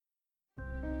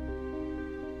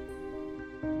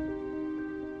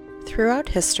Throughout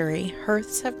history,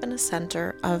 hearths have been a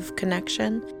center of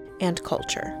connection and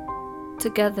culture.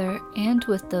 Together, and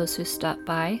with those who stop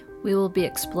by, we will be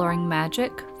exploring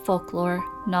magic, folklore,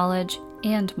 knowledge,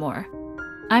 and more.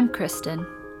 I'm Kristen.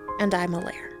 And I'm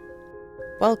Alaire.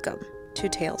 Welcome to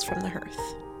Tales from the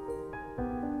Hearth.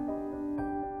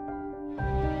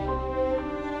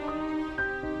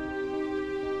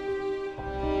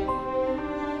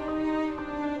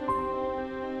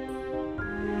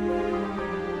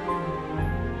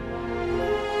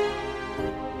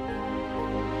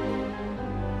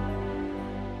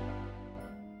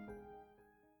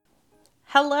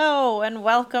 Hello, and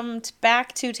welcome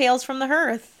back to Tales from the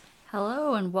Hearth.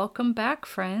 Hello, and welcome back,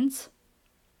 friends.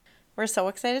 We're so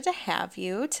excited to have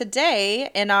you today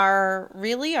in our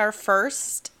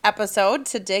first episode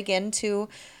to dig into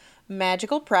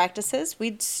magical practices.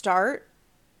 We'd start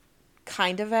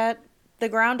kind of at the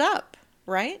ground up,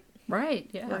 right? Right,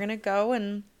 yeah. We're going to go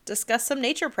and discuss some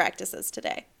nature practices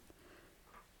today.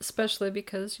 Especially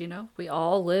because, we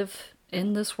all live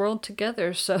in this world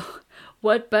together, so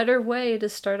what better way to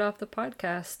start off the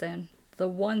podcast than the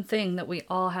one thing that we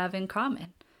all have in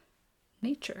common?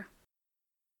 Nature.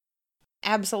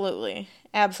 Absolutely.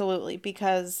 Absolutely.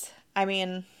 Because,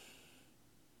 if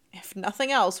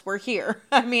nothing else, we're here.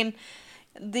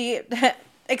 The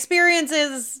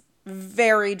experiences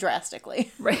vary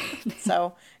drastically. Right.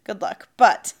 So, good luck.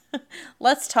 But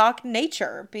let's talk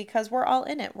nature because we're all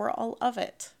in it. We're all of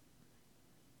it.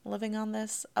 Living on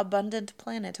this abundant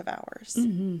planet of ours.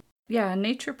 Mm-hmm. Yeah,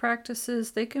 nature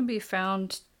practices, they can be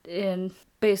found in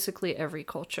basically every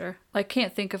culture. I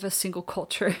can't think of a single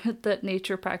culture that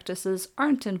nature practices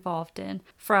aren't involved in.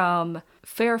 From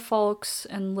fair folks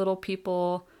and little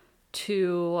people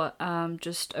to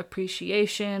just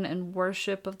appreciation and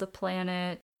worship of the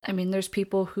planet. There's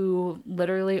people who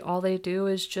literally all they do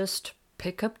is just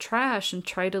pick up trash and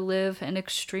try to live an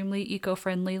extremely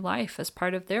eco-friendly life as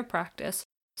part of their practice.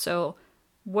 So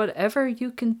whatever you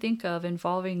can think of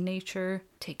involving nature,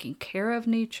 taking care of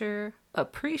nature,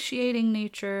 appreciating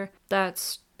nature,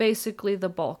 that's basically the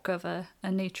bulk of a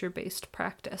nature-based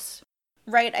practice.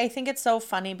 Right. I think it's so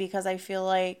funny because I feel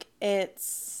like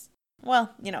it's,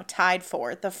 tied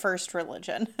for the first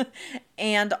religion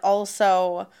and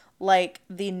also like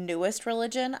the newest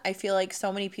religion. I feel like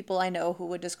so many people I know who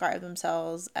would describe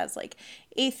themselves as like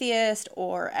atheist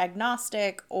or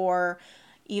agnostic or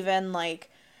even like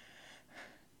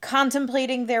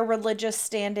contemplating their religious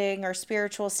standing or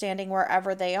spiritual standing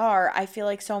wherever they are, I feel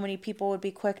like so many people would be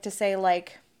quick to say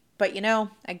like, but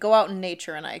I go out in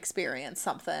nature and I experience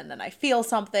something and I feel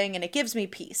something and it gives me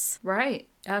peace. Right.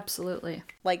 Absolutely.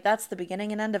 Like that's the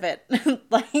beginning and end of it.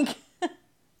 Like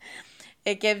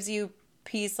it gives you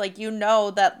peace. Like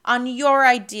that on your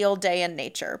ideal day in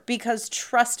nature, because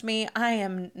trust me, I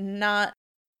am not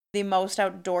the most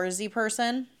outdoorsy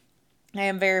person. I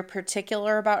am very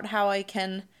particular about how I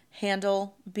can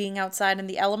handle being outside in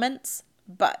the elements,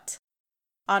 but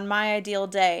on my ideal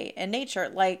day in nature,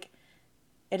 like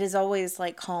it is always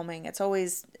like calming. It's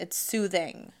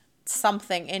soothing. It's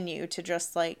something in you to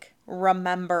just like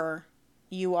remember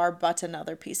you are but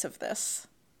another piece of this.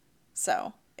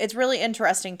 So it's really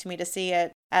interesting to me to see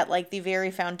it at like the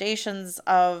very foundations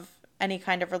of any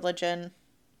kind of religion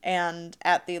and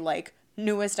at the like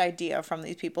newest idea from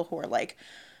these people who are like,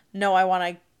 no, I want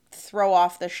to throw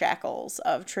off the shackles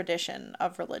of tradition,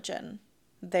 of religion.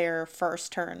 Their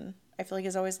first turn, I feel like,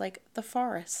 is always like the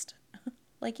forest.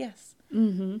 Like, yes,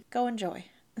 Go enjoy.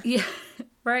 Yeah,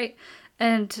 right.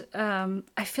 And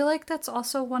I feel like that's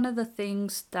also one of the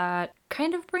things that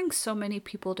kind of brings so many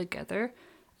people together,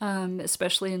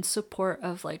 especially in support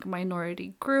of like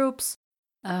minority groups,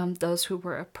 those who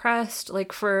were oppressed.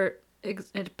 Like for a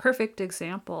perfect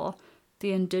example,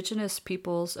 the indigenous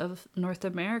peoples of North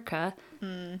America,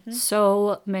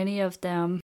 so many of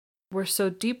them were so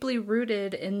deeply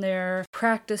rooted in their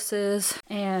practices.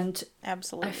 And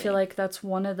absolutely, I feel like that's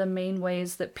one of the main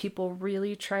ways that people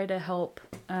really try to help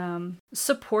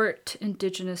support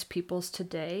indigenous peoples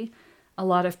today. A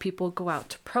lot of people go out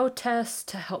to protest,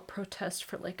 to help protest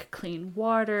for like clean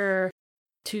water,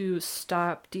 to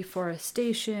stop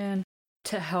deforestation,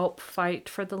 to help fight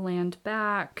for the land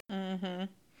back. Mm-hmm.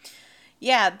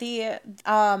 Yeah, the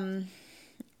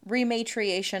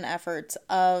rematriation efforts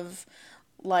of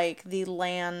like the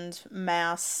land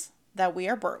mass that we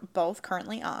are both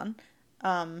currently on,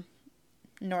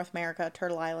 North America,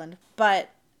 Turtle Island.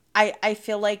 But I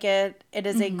feel like it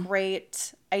is a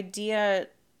great idea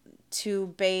to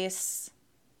base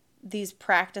these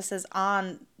practices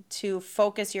on, to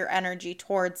focus your energy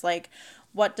towards like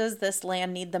what does this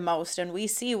land need the most? And we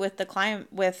see with the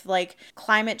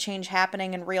climate change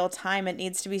happening in real time, it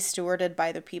needs to be stewarded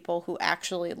by the people who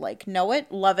actually like know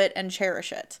it, love it, and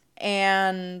cherish it.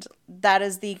 And that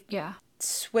is the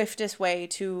swiftest way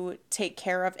to take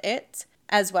care of it,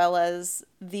 as well as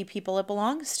the people it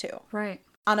belongs to. Right.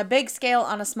 On a big scale,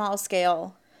 on a small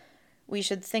scale, we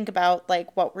should think about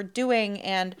like what we're doing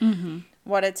and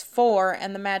what it's for.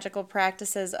 And the magical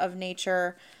practices of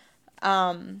nature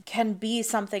can be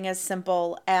something as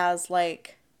simple as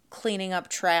like cleaning up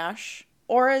trash,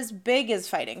 or as big as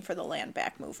fighting for the land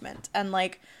back movement. And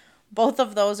like both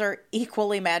of those are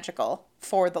equally magical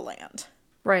for the land.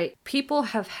 Right. People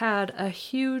have had a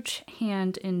huge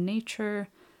hand in nature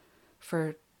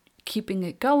for keeping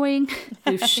it going.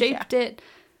 We've shaped it.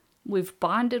 We've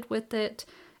bonded with it.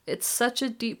 It's such a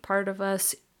deep part of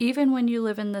us. Even when you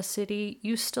live in the city,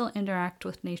 you still interact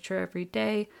with nature every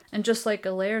day. And just like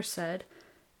Alaire said,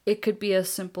 it could be as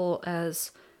simple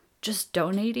as just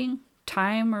donating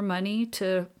time or money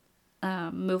to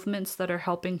movements that are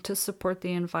helping to support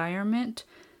the environment,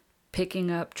 picking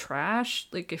up trash,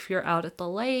 like if you're out at the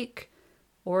lake,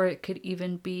 or it could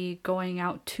even be going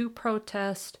out to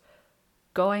protest,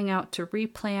 going out to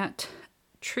replant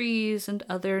trees and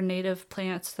other native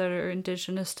plants that are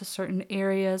indigenous to certain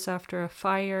areas after a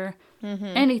fire.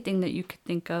 Anything that you could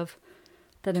think of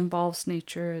that involves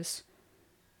nature is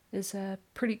a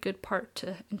pretty good part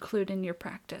to include in your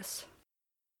practice.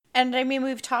 And I mean,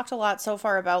 we've talked a lot so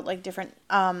far about like different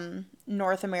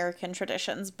North American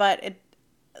traditions, but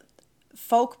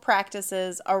folk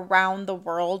practices around the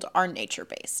world are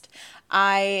nature-based.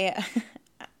 I,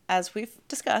 as we've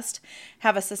discussed,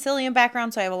 have a Sicilian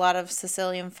background, so I have a lot of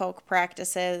Sicilian folk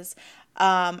practices.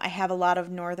 I have a lot of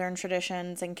Northern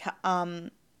traditions and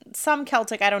some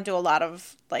Celtic. I don't do a lot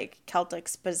of like Celtic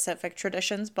specific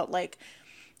traditions, but like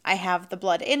I have the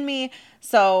blood in me.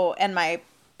 So, and my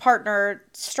partner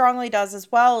strongly does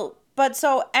as well. But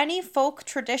so any folk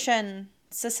tradition,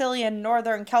 Sicilian,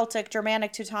 Northern, Celtic,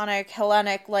 Germanic, Teutonic,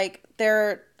 Hellenic, like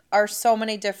there are so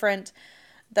many different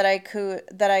that I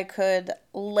could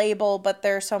label, but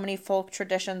there are so many folk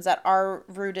traditions that are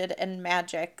rooted in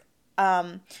magic.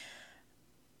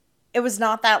 It was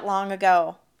not that long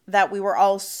ago that we were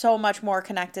all so much more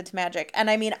connected to magic. And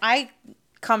I mean, I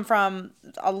come from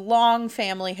a long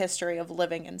family history of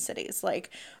living in cities. Like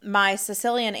my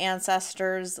Sicilian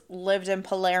ancestors lived in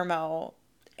Palermo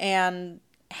and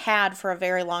had for a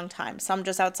very long time. Some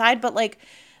just outside, but like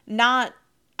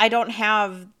I don't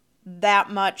have that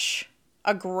much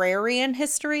agrarian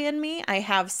history in me. I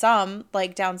have some,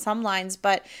 like down some lines,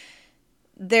 but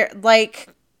there,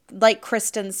 like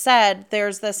Kristen said,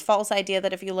 there's this false idea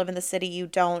that if you live in the city, you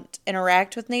don't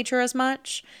interact with nature as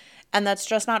much. And that's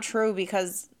just not true,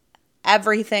 because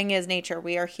everything is nature.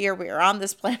 We are here. We are on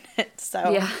this planet.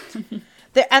 So, yeah.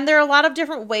 And there are a lot of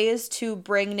different ways to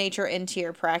bring nature into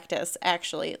your practice,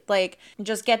 actually. Like,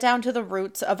 just get down to the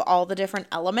roots of all the different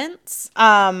elements.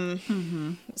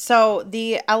 So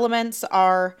the elements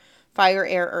are fire,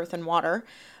 air, earth, and water.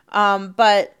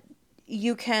 But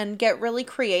you can get really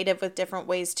creative with different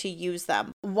ways to use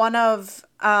them. One of,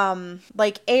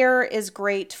 like, air is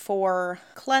great for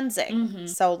cleansing.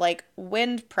 So, like,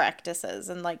 wind practices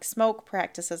and, like, smoke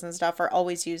practices and stuff are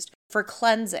always used for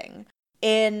cleansing.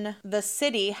 In the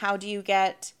city, how do you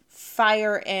get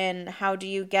fire in? How do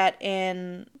you get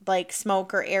in, like,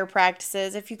 smoke or air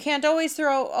practices if you can't always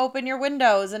open your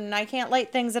windows and I can't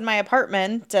light things in my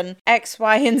apartment and X,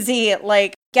 Y, and Z?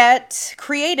 Like, get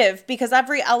creative, because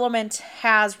every element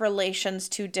has relations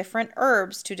to different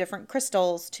herbs, to different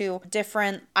crystals, to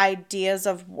different ideas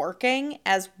of working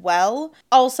as well.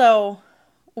 Also,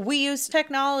 we use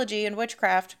technology in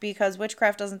witchcraft because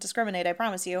witchcraft doesn't discriminate, I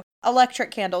promise you. Electric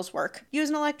candles work. Use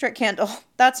an electric candle.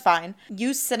 That's fine.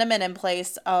 Use cinnamon in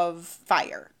place of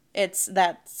fire. It's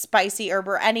that spicy herb,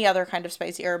 or any other kind of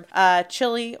spicy herb.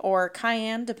 Chili or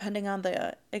cayenne, depending on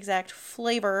the exact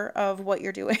flavor of what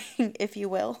you're doing, if you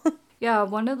will. Yeah,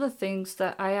 one of the things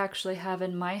that I actually have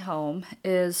in my home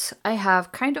is I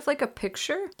have kind of like a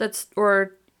picture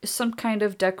or some kind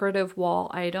of decorative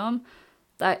wall item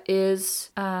that is,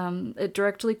 it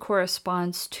directly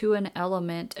corresponds to an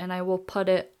element, and I will put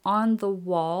it on the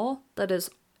wall that is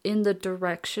in the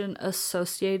direction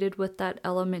associated with that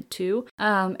element too.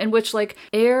 In which, like,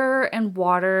 air and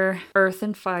water, earth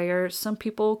and fire, some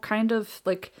people kind of,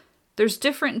 like, there's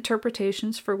different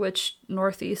interpretations for which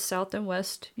northeast, south, and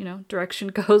west, direction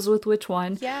goes with which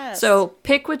one. Yes. So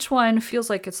pick which one feels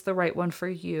like it's the right one for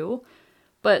you.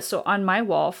 But so on my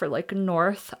wall for like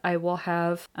north, I will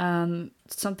have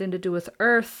something to do with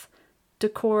earth,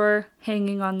 decor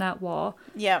hanging on that wall.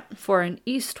 Yep. For an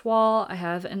east wall, I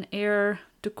have an air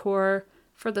decor.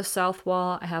 For the south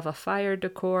wall, I have a fire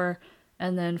decor.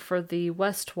 And then for the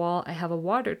west wall, I have a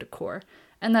water decor.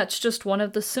 And that's just one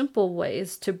of the simple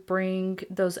ways to bring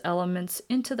those elements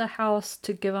into the house,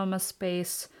 to give them a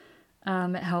space.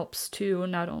 It helps to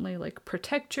not only like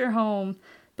protect your home,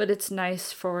 but it's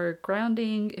nice for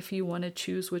grounding if you want to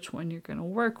choose which one you're going to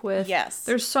work with. Yes.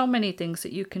 There's so many things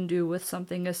that you can do with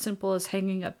something as simple as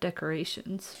hanging up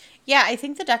decorations. Yeah, I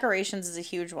think the decorations is a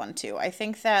huge one too. I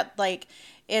think that like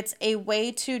it's a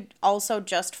way to also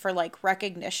just for like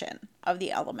recognition of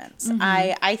the elements.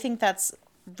 I think that's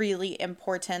really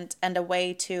important and a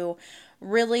way to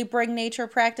really bring nature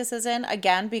practices in.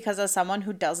 Again, because as someone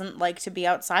who doesn't like to be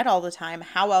outside all the time,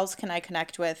 how else can I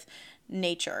connect with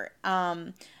nature?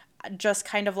 Just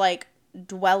kind of like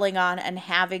dwelling on and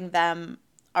having them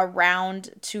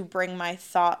around to bring my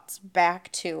thoughts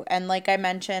back to. And like I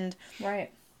mentioned,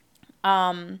 Right.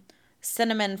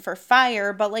 cinnamon for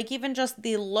fire, but like even just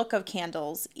the look of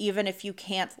candles, even if you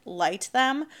can't light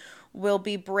them, will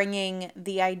be bringing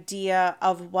the idea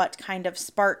of what kind of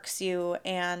sparks you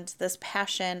and this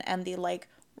passion and the like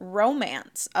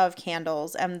romance of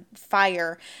candles and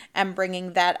fire and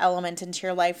bringing that element into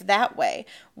your life that way.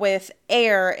 With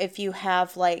air, if you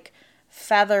have like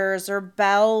feathers or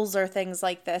bells or things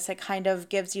like this, it kind of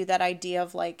gives you that idea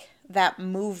of like that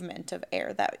movement of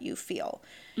air that you feel,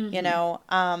 you know,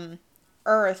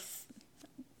 earth,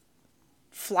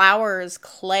 flowers,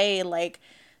 clay, like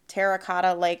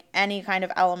terracotta, like any kind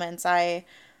of elements.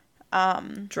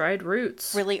 Dried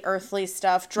roots. Really earthly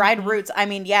stuff. Dried roots. I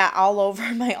mean, yeah, all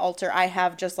over my altar I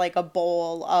have just like a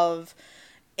bowl of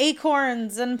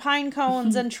acorns and pine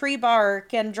cones and tree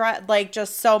bark and like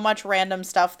just so much random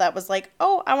stuff that was like,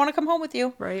 oh, I want to come home with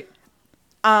you. Right.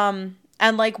 And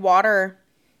like water,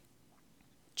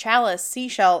 chalice,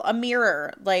 seashell, a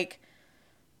mirror, like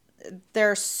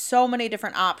there's so many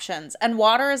different options. And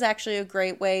water is actually a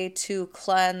great way to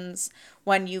cleanse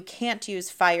when you can't use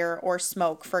fire or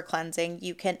smoke for cleansing.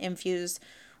 You can infuse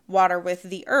water with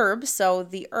the herbs, so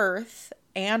the earth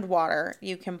and water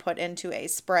you can put into a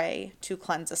spray to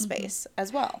cleanse a space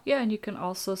as well. Yeah, and you can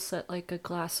also set like a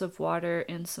glass of water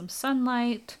in some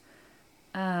sunlight.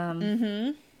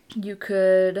 You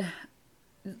could,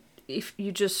 if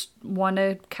you just want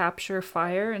to capture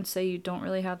fire and say you don't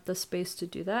really have the space to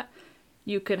do that,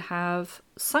 you could have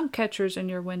sun catchers in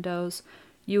your windows.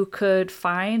 You could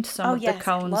find some of the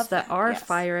cones that are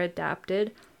fire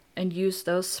adapted and use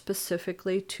those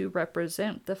specifically to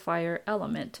represent the fire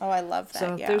element. Oh, I love that.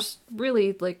 So there's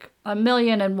really like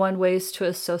 1,000,001 ways to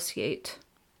associate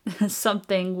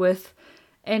something with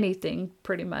anything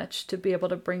pretty much to be able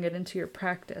to bring it into your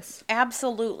practice.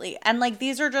 Absolutely. And like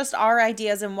these are just our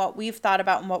ideas and what we've thought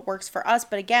about and what works for us.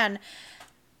 But again,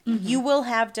 you will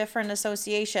have different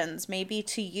associations. Maybe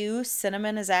to you,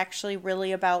 cinnamon is actually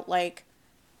really about like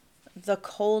the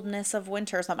coldness of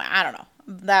winter or something. I don't know.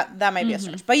 That might be a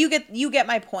stretch. But you get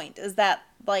my point, is that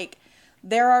like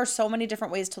there are so many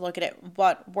different ways to look at it.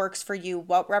 What works for you,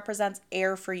 what represents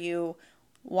air for you,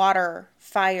 water,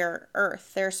 fire,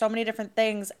 earth. There are so many different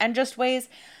things and just ways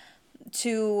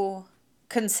to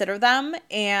consider them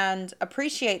and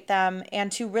appreciate them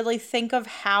and to really think of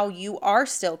how you are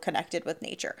still connected with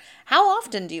nature. How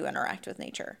often do you interact with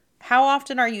nature? How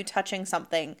often are you touching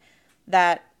something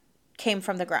that came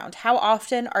from the ground? How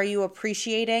often are you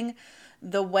appreciating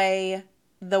the way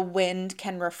the wind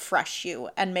can refresh you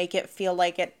and make it feel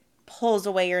like it pulls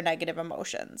away your negative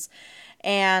emotions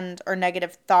and or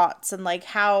negative thoughts? And like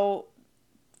how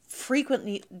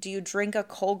frequently do you drink a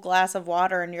cold glass of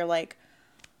water and you're like,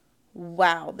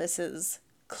 wow, this is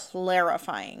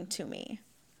clarifying to me?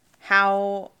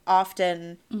 How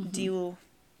often do you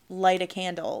light a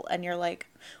candle and you're like,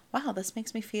 wow, this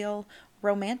makes me feel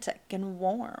romantic and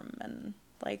warm and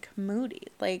like moody?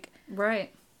 Like,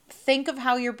 right. Think of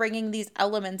how you're bringing these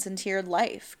elements into your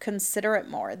life. Consider it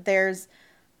more. There's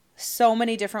so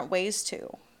many different ways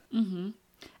to. And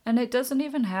it doesn't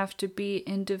even have to be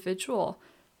individual.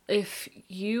 If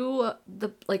your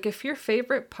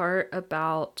favorite part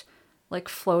about like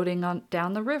floating on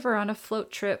down the river on a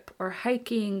float trip or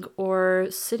hiking or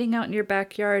sitting out in your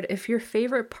backyard, if your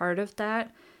favorite part of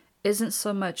that isn't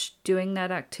so much doing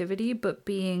that activity, but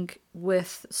being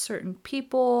with certain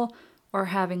people or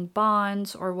having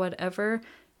bonds or whatever,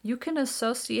 you can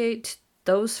associate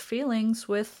those feelings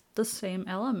with the same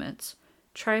elements.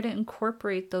 Try to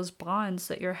incorporate those bonds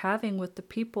that you're having with the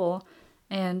people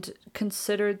and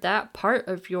consider that part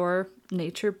of your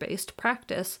nature-based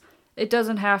practice. It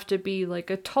doesn't have to be like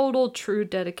a total true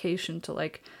dedication to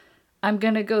like I'm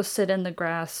going to go sit in the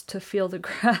grass to feel the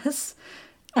grass.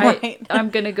 Right. I'm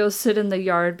going to go sit in the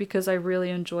yard because I really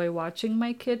enjoy watching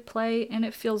my kid play, and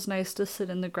it feels nice to sit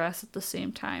in the grass at the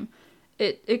same time.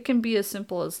 It can be as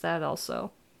simple as that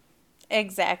also.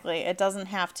 Exactly. It doesn't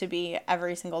have to be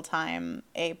every single time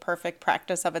a perfect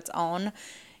practice of its own.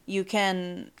 You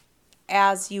can,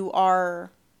 as you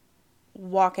are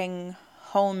walking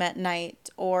home at night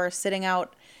or sitting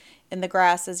out in the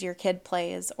grass as your kid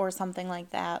plays or something like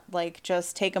that, like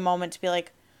just take a moment to be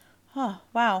like, oh,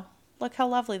 wow, look how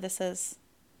lovely this is.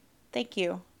 Thank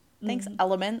you. Thanks,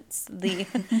 elements. The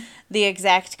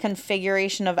exact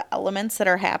configuration of elements that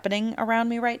are happening around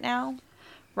me right now.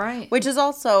 Right. Which is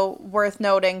also worth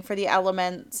noting for the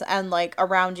elements and like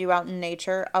around you out in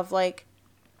nature of like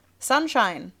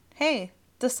sunshine. Hey,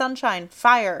 the sunshine,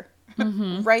 fire,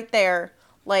 right there.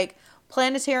 Like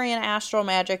planetary and astral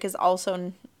magic is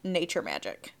also nature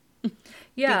magic.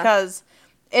 Yeah. Because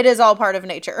it is all part of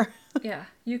nature. Yeah.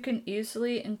 You can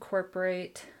easily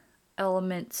incorporate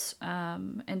elements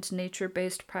and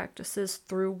nature-based practices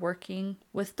through working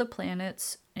with the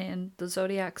planets and the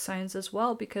zodiac signs as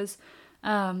well, because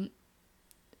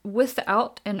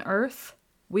without an earth,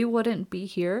 we wouldn't be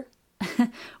here.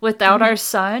 Without our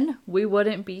sun, we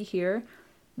wouldn't be here.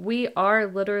 We are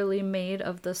literally made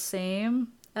of the same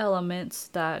elements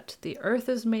that the earth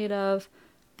is made of,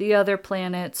 the other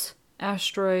planets,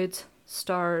 asteroids,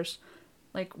 stars.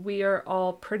 Like, we are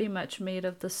all pretty much made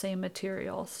of the same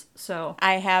materials. So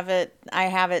I have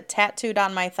it tattooed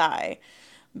on my thigh.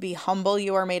 Be humble,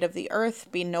 you are made of the earth.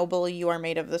 Be noble, you are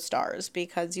made of the stars.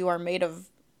 Because you are made of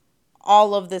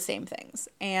all of the same things.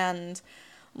 And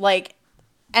like,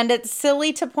 and it's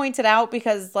silly to point it out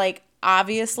because like,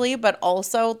 obviously, but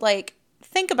also like,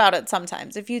 think about it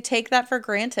sometimes. If you take that for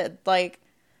granted, like,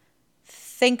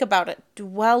 think about it,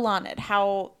 dwell on it,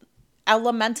 how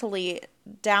elementally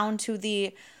down to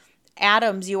the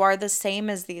atoms you are the same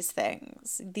as these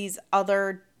things, these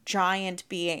other giant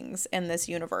beings in this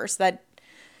universe that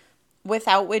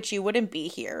without which you wouldn't be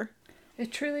here.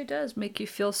 it truly does make you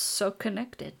feel so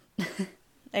connected.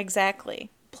 Exactly.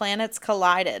 Planets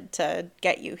collided to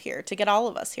get you here, to get all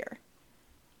of us here.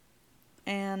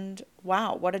 And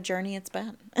wow, what a journey it's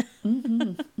been.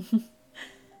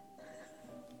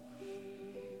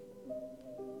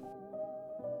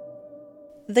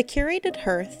 The Curated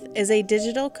Hearth is a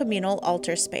digital communal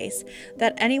altar space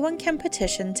that anyone can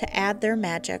petition to add their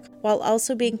magic while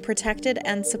also being protected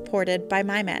and supported by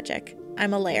my magic,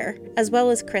 I'm a Lair, as well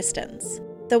as Kristen's.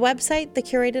 The website The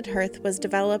Curated Hearth was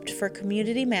developed for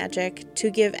community magic to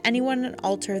give anyone an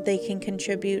altar they can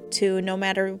contribute to no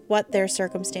matter what their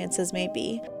circumstances may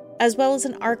be, as well as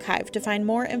an archive to find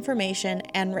more information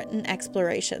and written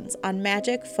explorations on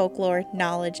magic, folklore,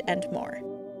 knowledge, and more.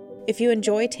 If you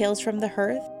enjoy Tales from the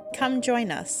Hearth, come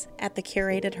join us at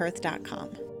thecuratedhearth.com.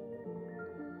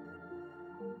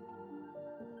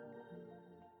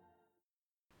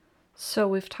 So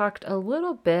we've talked a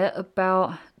little bit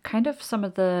about kind of some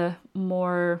of the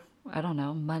more, I don't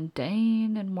know,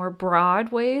 mundane and more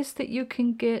broad ways that you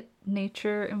can get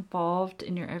nature involved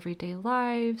in your everyday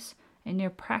lives and your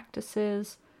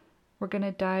practices. We're going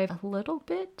to dive a little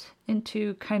bit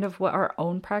into kind of what our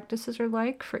own practices are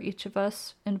like for each of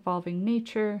us involving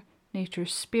nature,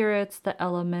 nature's spirits, the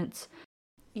elements.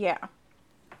 Yeah.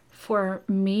 For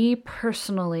me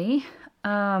personally,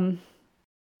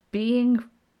 being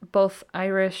both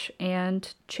Irish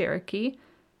and Cherokee,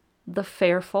 the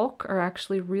fair folk are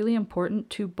actually really important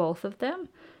to both of them.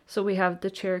 So we have the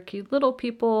Cherokee little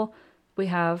people. We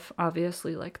have,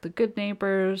 obviously, like the good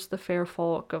neighbors, the fair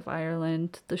folk of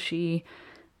Ireland, the She.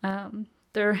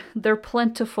 They're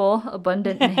plentiful,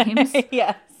 abundant names.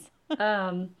 Yes.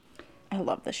 I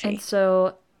love the She. And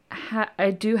so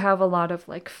I do have a lot of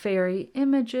like fairy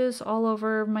images all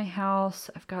over my house.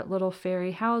 I've got little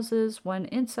fairy houses, one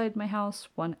inside my house,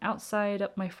 one outside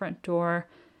up my front door.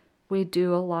 We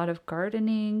do a lot of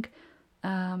gardening.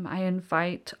 I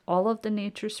invite all of the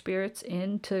nature spirits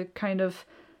in to kind of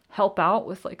help out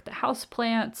with like the house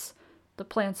plants, the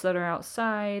plants that are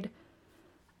outside.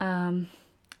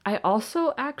 I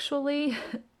also actually,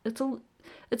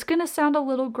 it's gonna sound a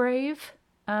little grave,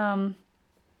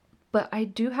 but I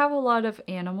do have a lot of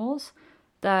animals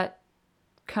that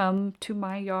come to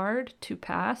my yard to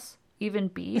pass, even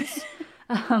bees.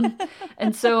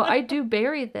 And so I do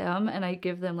bury them, and I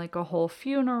give them like a whole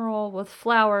funeral with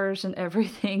flowers and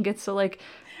everything. And so like,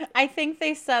 I think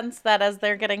they sense that as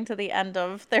they're getting to the end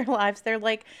of their lives, they're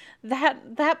like,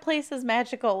 that place is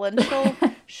magical, and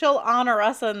she'll honor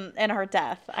us in our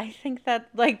death. I think that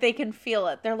like they can feel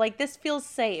it. They're like, this feels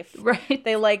safe. right.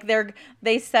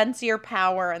 They sense your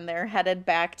power, and they're headed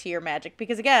back to your magic.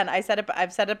 Because again, I've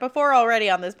said it before already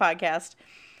on this podcast.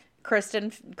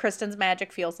 Kristen's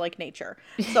magic feels like nature.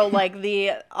 So like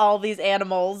all these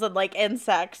animals and like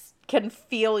insects can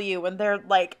feel you, and they're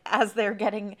like, as they're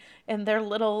getting in their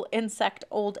little insect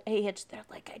old age, they're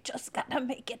like, I just gotta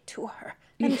make it to her,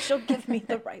 and she'll give me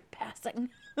the right passing.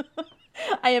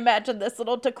 I imagine this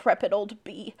little decrepit old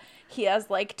bee. He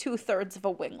has like 2/3 of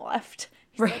a wing left.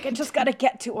 He's like, I just gotta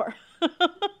get to her.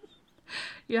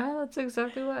 Yeah, that's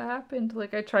exactly what happened.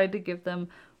 Like I tried to give them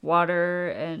water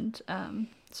and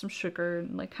some sugar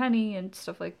and like honey and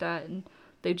stuff like that, and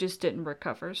they just didn't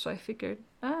recover. So I figured,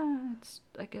 I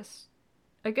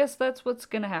guess that's what's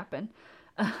gonna happen.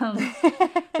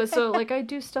 But so like I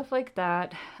do stuff like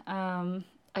that.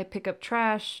 I pick up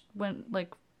trash when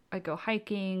like I go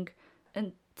hiking,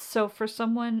 and so for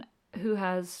someone who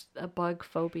has a bug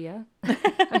phobia,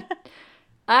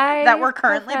 I that we're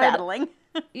currently battling.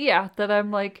 Yeah, that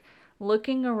I'm like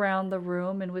looking around the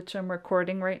room in which I'm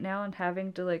recording right now and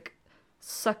having to like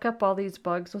suck up all these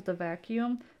bugs with a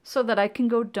vacuum so that I can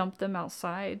go dump them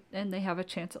outside and they have a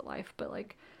chance at life. But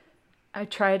like, I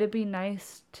try to be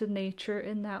nice to nature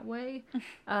in that way.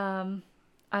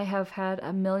 I have had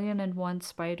 1,000,001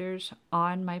 spiders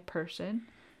on my person,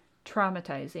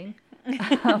 traumatizing,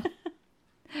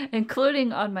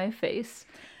 including on my face.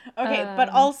 Okay, but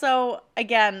also,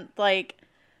 again, like,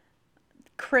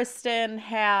 Kristen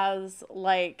has,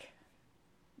 like,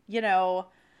 you know,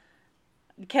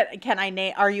 can I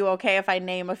name, are you okay if I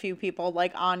name a few people,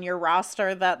 like, on your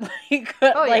roster that, like,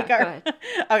 like, yeah, are, go ahead.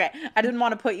 Okay, I didn't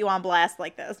want to put you on blast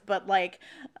like this, but, like,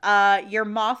 your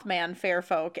Mothman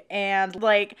Fairfolk and,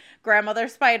 like, Grandmother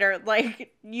Spider,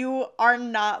 like, you are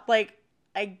not, like,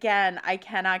 again, I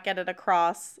cannot get it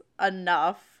across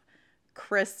enough.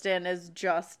 Kristen is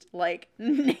just like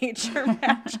nature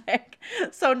magic.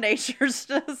 So nature's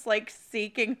just like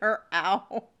seeking her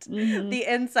out. Mm-hmm. The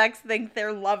insects think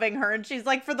they're loving her, and she's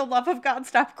like, for the love of God,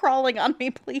 stop crawling on me,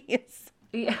 please.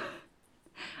 Yeah.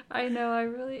 I know, I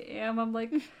really am. I'm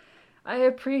like, I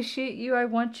appreciate you. I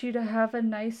want you to have a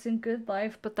nice and good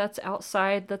life, but that's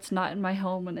outside. That's not in my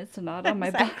home, and it's not on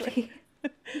my body.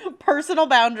 Personal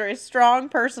boundaries, strong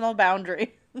personal boundaries.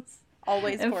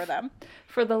 Always for them.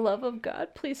 For the love of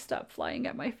God, please stop flying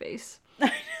at my face.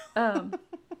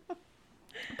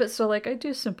 But so like I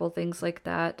do simple things like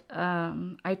that.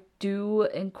 I do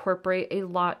incorporate a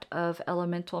lot of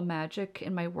elemental magic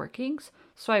in my workings.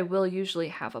 So I will usually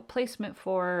have a placement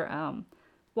for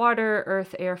water,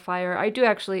 earth, air, fire. I do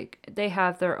actually, they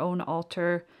have their own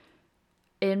altar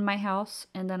in my house,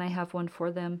 and then I have one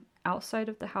for them outside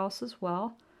of the house as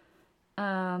well.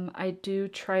 I do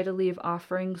try to leave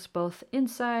offerings both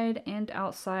inside and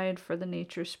outside for the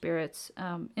nature spirits.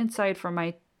 Inside for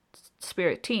my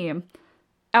spirit team,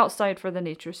 outside for the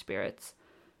nature spirits.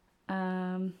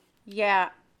 Yeah.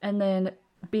 And then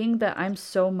being that I'm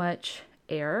so much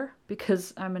air,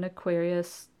 because I'm an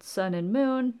Aquarius sun and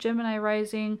moon, Gemini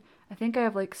rising, I think I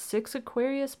have like 6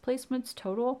 Aquarius placements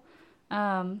total.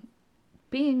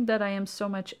 Being that I am so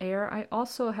much air, I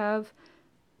also have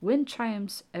wind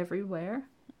chimes everywhere,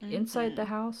 inside the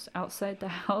house, outside the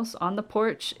house, on the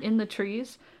porch, in the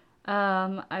trees.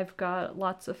 I've got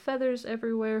lots of feathers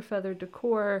everywhere, feather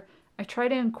decor. I try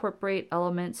to incorporate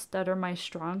elements that are my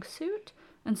strong suit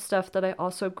and stuff that I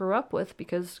also grew up with,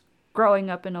 because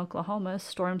growing up in Oklahoma,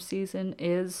 storm season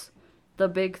is the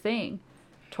big thing.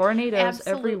 Tornadoes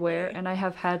everywhere, and I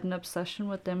have had an obsession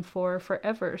with them for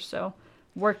forever. So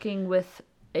working with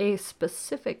a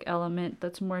specific element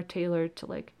that's more tailored to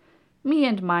like me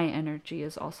and my energy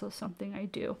is also something I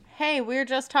do. Hey, we were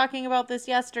just talking about this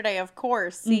yesterday, of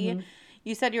course. See,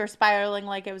 you said you were spiraling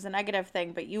like it was a negative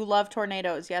thing, but you love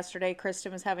tornadoes. Yesterday,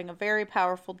 Kristen was having a very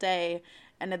powerful day,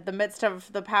 and in the midst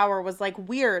of the power was like,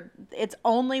 weird, it's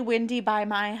only windy by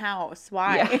my house.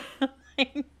 Why? Yeah.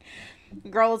 Like,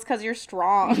 girl, it's because you're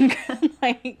strong.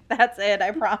 Like, that's it,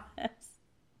 I promise.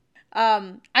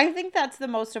 I think that's the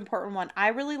most important one. I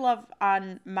really love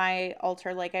on my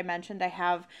altar, like I mentioned, I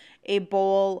have a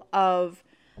bowl of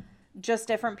just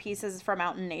different pieces from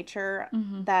out in nature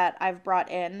that I've brought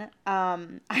in.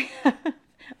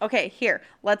 Okay, here,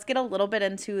 let's get a little bit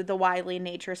into the wily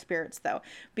nature spirits though,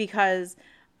 because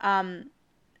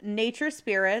nature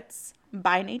spirits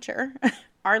by nature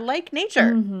are like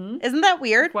nature. Isn't that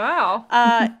weird? Wow.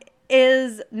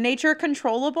 Is nature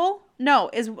controllable? No.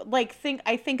 Is like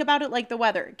I think about it like the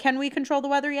weather. Can we control the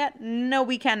weather yet? No,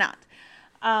 we cannot.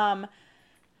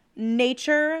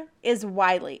 Nature is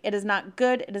wily. It is not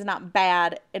good. It is not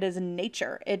bad. It is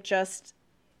nature. It just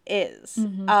is.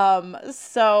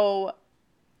 So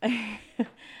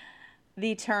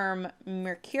the term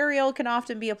mercurial can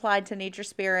often be applied to nature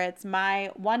spirits. My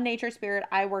one nature spirit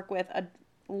I work with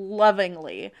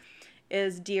lovingly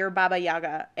is dear Baba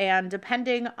Yaga. And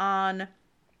depending on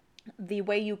the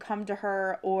way you come to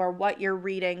her or what you're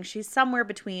reading, she's somewhere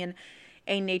between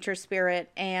a nature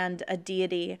spirit and a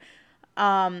deity.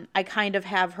 I kind of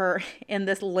have her in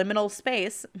this liminal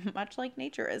space, much like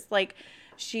nature is. Like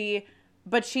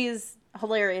but she's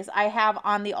hilarious. I have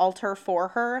on the altar for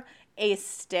her a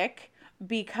stick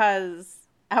because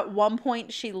at one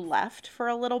point she left for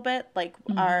a little bit. Like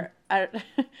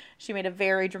she made a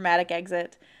very dramatic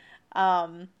exit.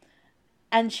 And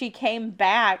she came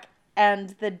back,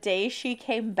 and the day she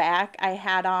came back, I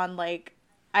had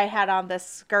on this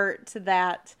skirt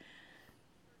that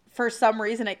for some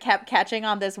reason it kept catching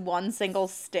on this one single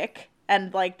stick,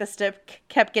 and like the stick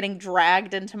kept getting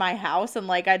dragged into my house, and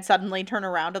like I'd suddenly turn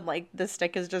around and like the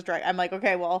stick is just dragged. I'm like,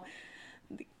 okay, well,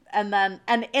 and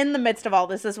in the midst of all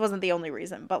this wasn't the only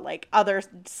reason, but like other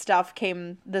stuff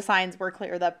came, the signs were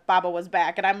clear that Baba was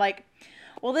back, and I'm like,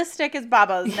 well, this stick is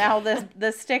Baba's. Now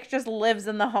this stick just lives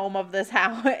in the home of this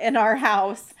house, in our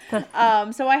house.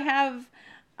 So I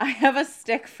have a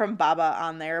stick from Baba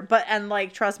on there, and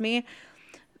like, trust me,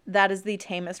 that is the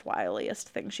tamest, wiliest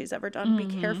thing she's ever done. Be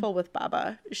careful with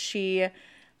Baba. She,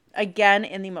 again,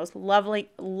 in the most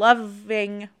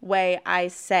loving way I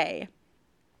say,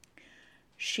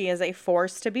 she is a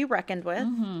force to be reckoned with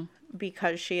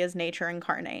because she is nature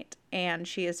incarnate, and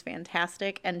she is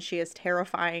fantastic, and she is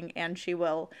terrifying, and she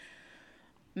will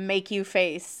make you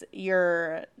face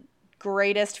your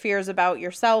greatest fears about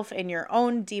yourself in your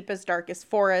own deepest, darkest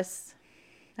forests,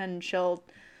 and she'll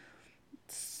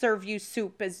serve you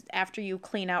soup after you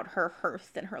clean out her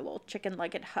hearth in her little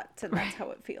chicken-legged hut, and that's how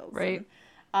it feels. Right.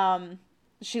 And,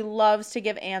 she loves to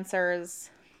give answers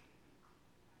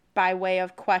by way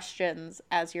of questions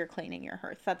as you're cleaning your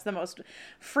hearth. That's the most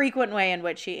frequent way in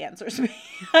which she answers me.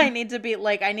 I need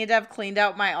to have cleaned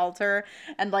out my altar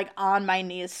and like on my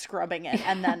knees scrubbing it,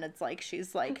 and then it's like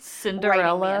she's like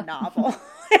Cinderella writing me a novel.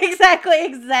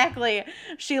 Exactly.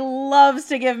 She loves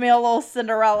to give me a little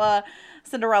Cinderella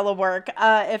work.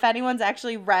 If anyone's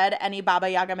actually read any Baba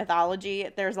Yaga mythology,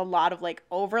 there's a lot of like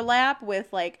overlap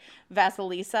with like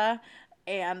Vasilisa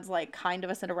and like kind of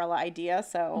a Cinderella idea.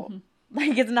 So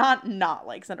like, it's not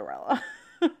like Cinderella.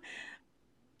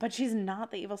 But she's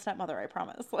not the evil stepmother, I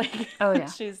promise. Like, oh yeah,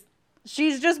 she's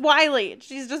just wily.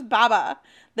 She's just Baba.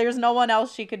 There's no one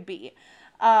else she could be.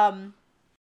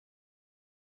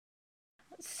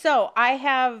 So I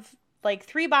have like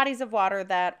 3 bodies of water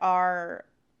that are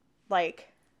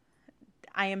like,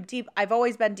 I've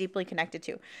always been deeply connected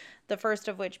to. The first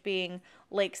of which being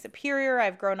Lake Superior.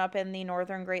 I've grown up in the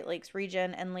northern Great Lakes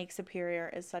region, and Lake Superior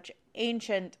is such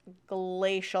ancient,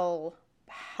 glacial,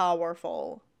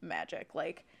 powerful magic.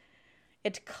 Like,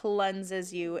 it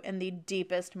cleanses you in the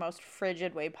deepest, most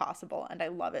frigid way possible, and I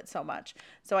love it so much.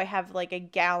 So I have like a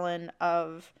gallon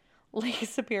of Lake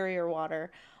Superior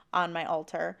water on my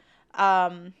altar.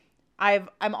 I'm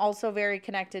also very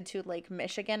connected to Lake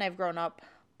Michigan. I've grown up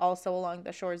also along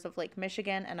the shores of Lake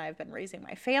Michigan, and I've been raising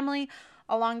my family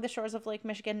along the shores of Lake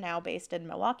Michigan, now based in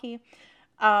Milwaukee,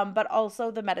 but also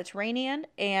the Mediterranean,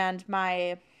 and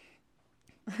my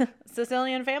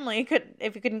Sicilian family,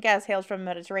 if you couldn't guess, hails from the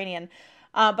Mediterranean.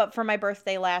 But for my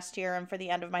birthday last year and for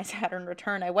the end of my Saturn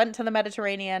return, I went to the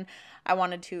Mediterranean. I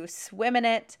wanted to swim in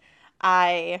it.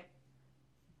 I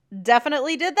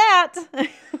definitely did that.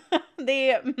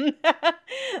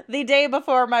 The day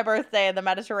before my birthday, the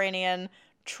Mediterranean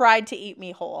tried to eat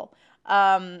me whole.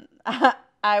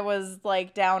 I was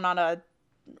like down on a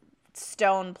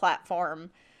stone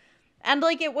platform, and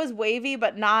like it was wavy,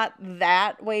 but not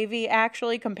that wavy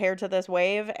actually compared to this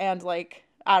wave. And like,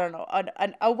 I don't know,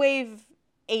 a wave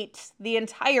ate the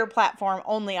entire platform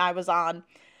only I was on.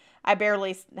 I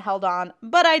barely held on,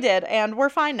 but I did, and we're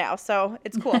fine now, so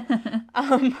it's cool.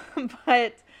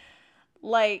 But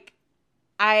like,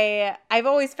 I've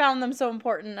always found them so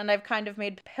important, and I've kind of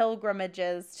made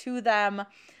pilgrimages to them.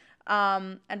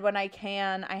 And when I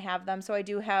can, I have them. So I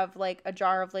do have like a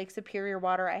jar of Lake Superior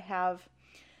water. I have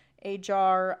a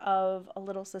jar of a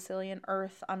little Sicilian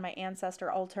earth on my ancestor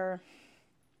altar.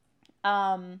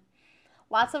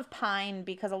 Lots of pine,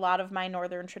 because a lot of my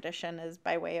northern tradition is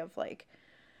by way of like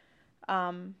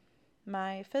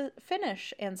my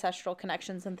Finnish ancestral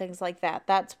connections and things like that.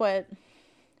 That's what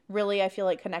really, I feel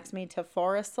like connects me to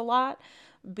forests a lot.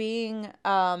 Being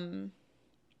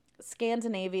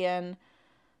Scandinavian,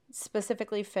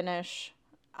 specifically Finnish,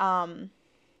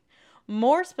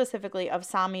 more specifically of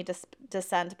Sami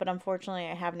descent, but unfortunately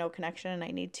I have no connection and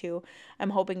I need to. I'm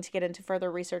hoping to get into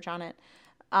further research on it.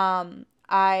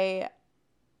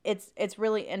 It's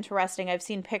really interesting. I've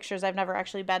seen pictures. I've never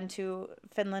actually been to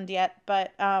Finland yet,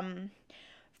 but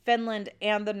Finland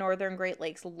and the Northern Great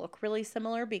Lakes look really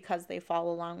similar because they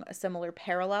fall along a similar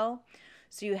parallel.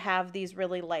 So you have these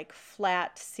really like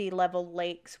flat sea level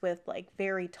lakes with like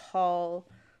very tall,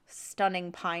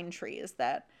 stunning pine trees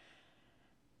that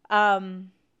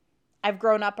I've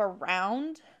grown up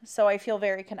around, so I feel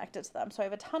very connected to them. So I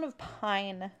have a ton of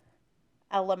pine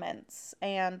elements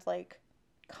and like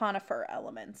conifer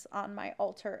elements on my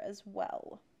altar as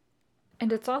well.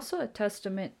 And it's also a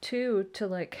testament too to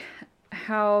like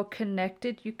how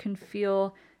connected you can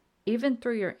feel even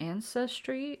through your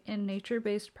ancestry in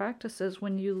nature-based practices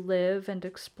when you live and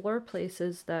explore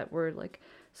places that were like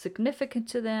significant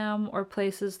to them or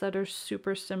places that are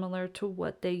super similar to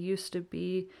what they used to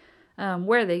be,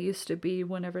 where they used to be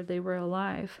whenever they were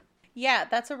alive. Yeah,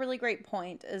 that's a really great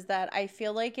point, is that I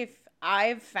feel like if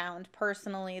I've found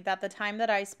personally that the time that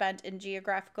I spent in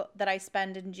geographical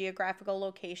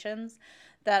locations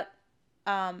that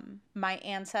my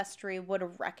ancestry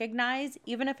would recognize,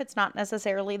 even if it's not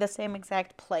necessarily the same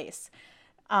exact place,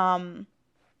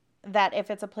 that if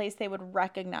it's a place they would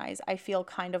recognize, I feel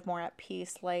kind of more at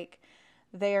peace. Like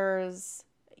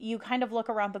you kind of look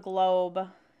around the globe,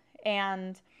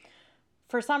 and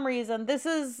for some reason, this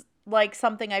is like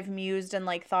something I've mused and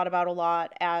like thought about a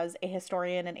lot as a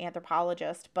historian and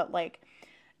anthropologist, but like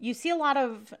you see a lot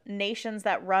of nations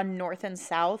that run north and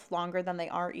south longer than they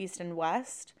are east and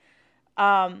west.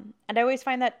 And I always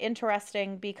find that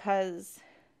interesting because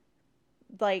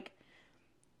like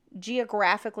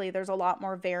geographically there's a lot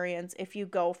more variance if you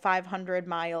go 500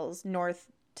 miles north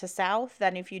to south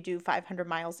than if you do 500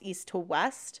 miles east to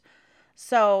west.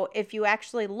 So if you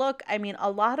actually look, I mean, a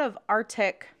lot of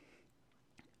Arctic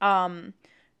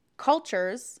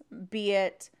cultures, be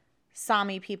it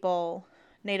Sami people,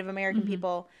 Native American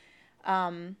people,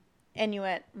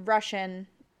 Inuit, Russian,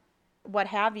 what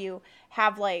have you,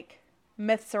 have like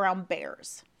myths around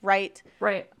bears, right?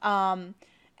 Right.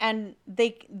 And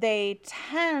they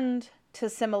tend to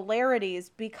similarities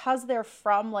because they're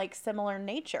from like similar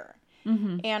nature.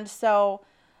 And so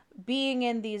being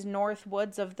in these north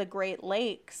woods of the Great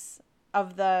Lakes,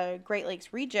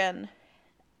 region,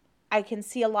 I can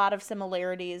see a lot of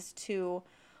similarities to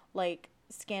like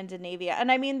Scandinavia.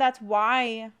 And I mean, that's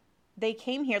why they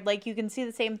came here. Like you can see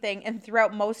the same thing. And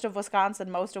throughout most of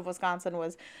Wisconsin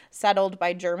was settled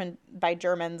by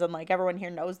Germans. And like everyone here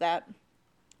knows that.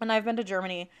 And I've been to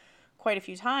Germany quite a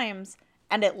few times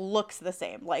and it looks the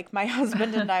same. Like my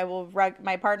husband and I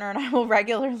my partner and I will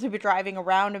regularly be driving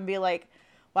around and be like,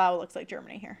 wow, it looks like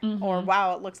Germany here. Or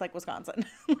wow, it looks like Wisconsin.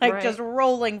 Like just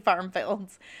rolling farm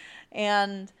fields.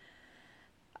 And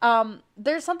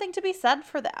there's something to be said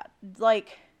for that.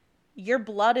 Like, your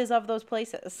blood is of those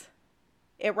places.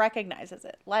 It recognizes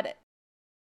it. Let it.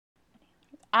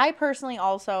 I personally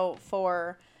also,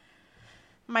 for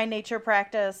my nature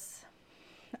practice,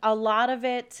 a lot of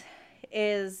it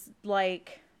is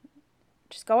like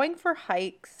just going for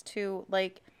hikes to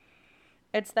like,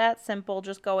 it's that simple,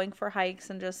 just going for hikes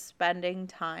and just spending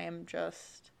time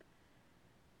just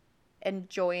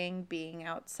enjoying being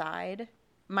outside.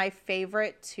 My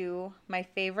favorite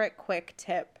quick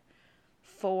tip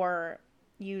for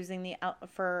utilizing the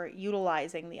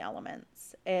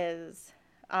elements is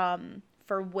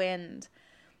for wind.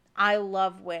 I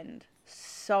love wind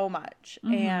so much,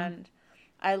 and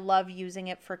I love using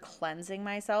it for cleansing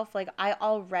myself. Like I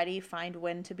already find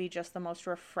wind to be just the most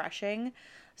refreshing,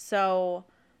 so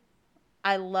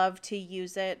I love to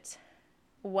use it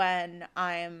when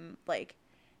I'm like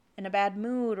in a bad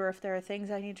mood, or if there are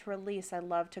things I need to release. I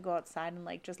love to go outside and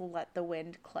like just let the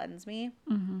wind cleanse me.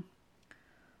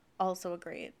 Also a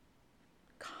great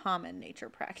common nature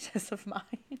practice of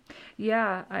mine.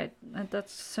 Yeah,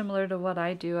 that's similar to what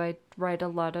I do. I write a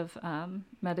lot of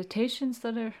meditations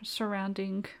that are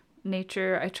surrounding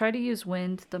nature. I try to use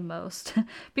wind the most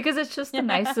because it's just the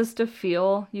nicest to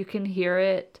feel. You can hear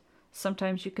it.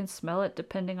 Sometimes you can smell it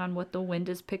depending on what the wind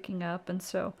is picking up. And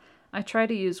so I try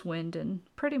to use wind in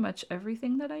pretty much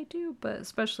everything that I do, but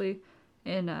especially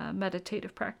in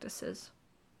meditative practices.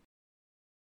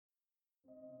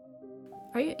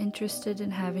 Are you interested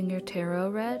in having your tarot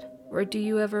read? Or do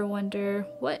you ever wonder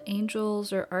what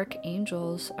angels or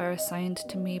archangels are assigned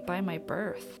to me by my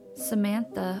birth?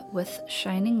 Samantha with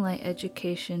Shining Light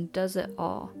Education does it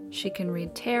all. She can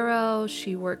read tarot,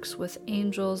 she works with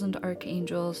angels and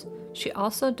archangels. She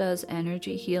also does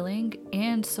energy healing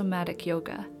and somatic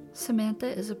yoga. Samantha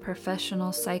is a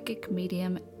professional psychic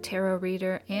medium, tarot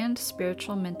reader, and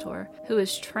spiritual mentor who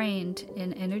is trained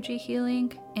in energy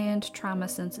healing and trauma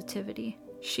sensitivity.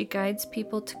 She guides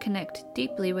people to connect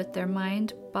deeply with their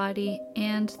mind, body,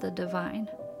 and the divine.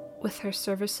 With her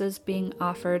services being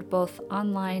offered both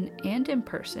online and in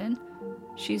person,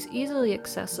 she's easily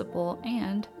accessible,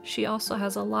 and she also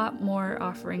has a lot more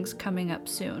offerings coming up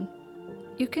soon.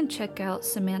 You can check out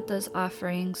Samantha's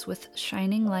offerings with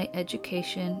Shining Light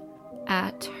Education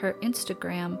at her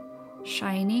Instagram,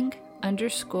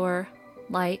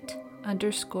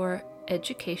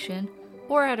 shining_light_education,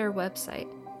 or at her website,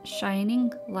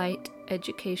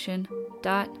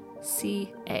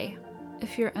 shininglighteducation.ca.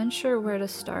 If you're unsure where to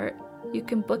start, you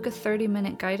can book a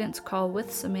 30-minute guidance call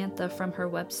with Samantha from her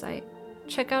website.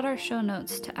 Check out our show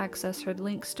notes to access her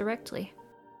links directly.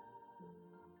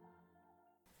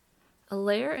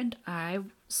 Alaire and I,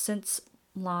 since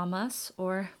Lammas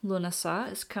or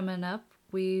Lughnasadh is coming up,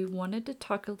 we wanted to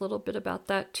talk a little bit about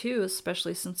that too,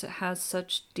 especially since it has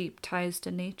such deep ties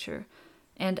to nature.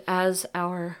 And as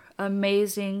our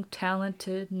amazing,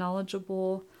 talented,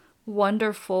 knowledgeable,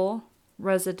 wonderful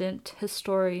resident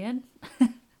historian,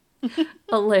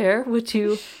 Alaire, would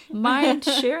you mind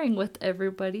sharing with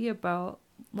everybody about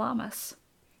Lammas?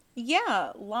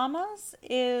 Yeah, Lammas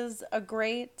is a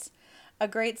great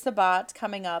Sabbat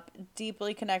coming up,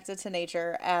 deeply connected to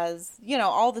nature, as, you know,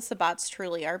 all the Sabbats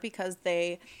truly are, because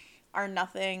they are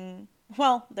nothing,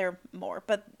 well, they're more,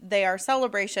 but they are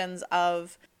celebrations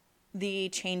of the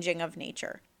changing of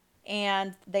nature.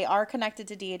 And they are connected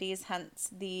to deities, hence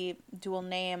the dual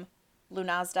name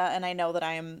Lughnasadh, and I know that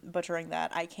I am butchering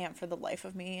that. I can't for the life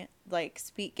of me, like,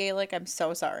 speak Gaelic. I'm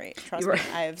so sorry. Trust me,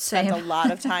 I've spent a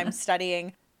lot of time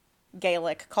studying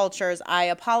Gaelic cultures. I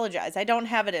apologize. I don't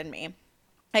have it in me.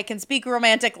 I can speak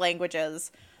Romantic languages.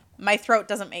 My throat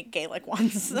doesn't make Gaelic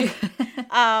ones.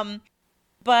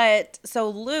 But so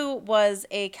Lu was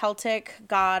a Celtic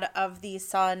god of the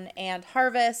sun and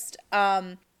harvest.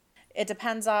 It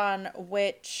depends on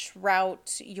which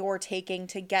route you're taking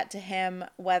to get to him,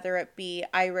 whether it be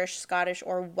Irish, Scottish,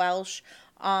 or Welsh,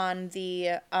 on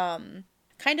the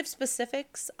kind of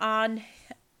specifics on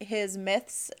his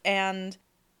myths and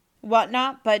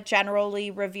whatnot, but generally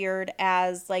revered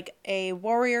as like a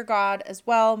warrior god as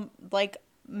well, like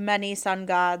many sun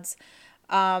gods.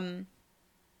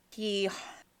 He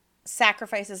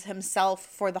sacrifices himself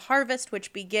for the harvest,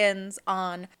 which begins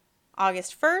on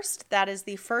August 1st. That is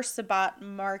the first Sabbat,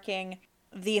 marking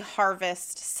the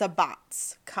harvest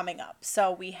Sabbats coming up.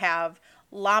 So we have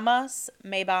Lammas,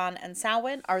 Mabon, and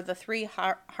Samhain are the three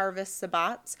harvest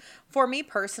Sabbats. For me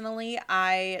personally,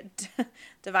 I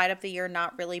divide up the year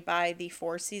not really by the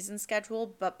 4-season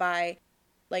schedule, but by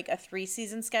like a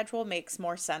 3-season schedule makes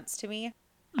more sense to me.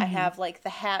 I have like the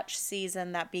hatch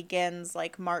season that begins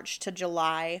like March to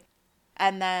July,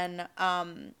 and then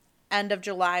end of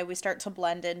July we start to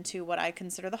blend into what I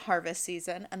consider the harvest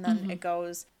season, and then it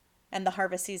goes, and the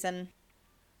harvest season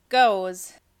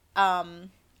goes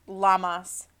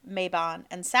Lammas, Mabon,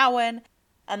 and Samhain,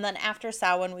 and then after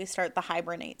Samhain we start the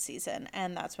hibernate season,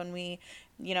 and that's when we,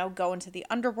 you know, go into the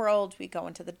underworld, we go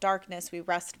into the darkness, we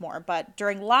rest more. But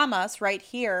during Lammas, right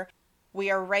here, we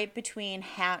are right between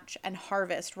hatch and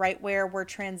harvest, right where we're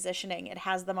transitioning. It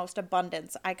has the most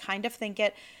abundance. I kind of think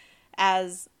it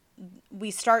as we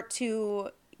start to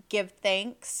give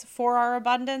thanks for our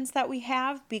abundance that we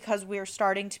have, because we're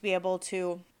starting to be able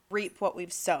to reap what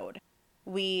we've sowed.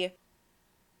 We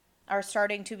are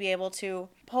starting to be able to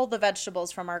pull the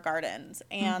vegetables from our gardens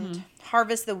and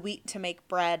harvest the wheat to make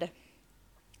bread.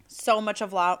 So much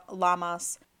of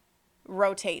Lammas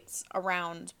rotates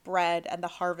around bread and the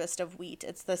harvest of wheat.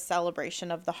 It's the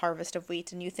celebration of the harvest of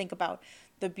wheat. And you think about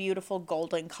the beautiful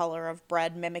golden color of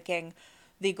bread mimicking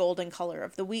the golden color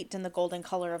of the wheat and the golden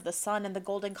color of the sun and the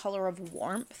golden color of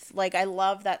warmth. Like, I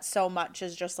love that so much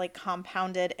is just like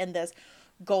compounded in this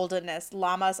goldenness.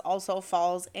 Lammas also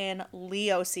falls in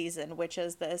Leo season, which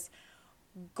is this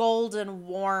golden,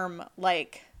 warm,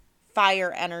 like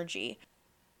fire energy.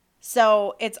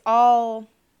 So it's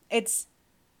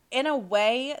in a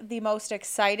way the most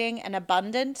exciting and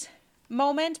abundant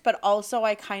moment, but also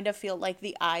I kind of feel like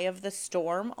the eye of the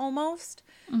storm almost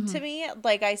to me.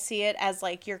 Like, I see it as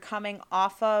like you're coming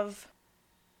off of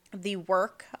the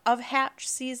work of hatch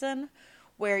season,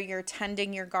 where you're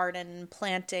tending your garden and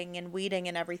planting and weeding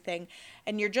and everything.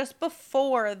 And you're just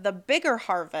before the bigger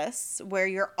harvests where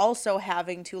you're also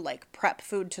having to like prep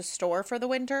food to store for the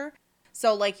winter.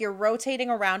 So like you're rotating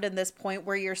around in this point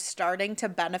where you're starting to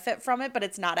benefit from it, but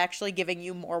it's not actually giving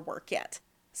you more work yet.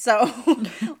 So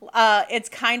it's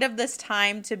kind of this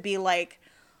time to be like,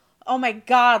 oh my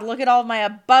God, look at all my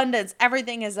abundance.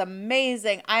 Everything is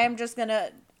amazing. I am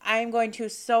going to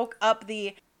soak up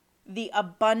the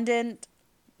abundant,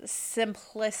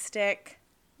 simplistic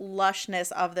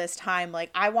lushness of this time. Like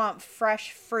I want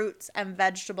fresh fruits and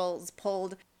vegetables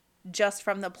pulled just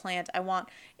from the plant. I want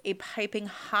a piping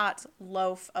hot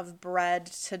loaf of bread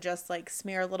to just like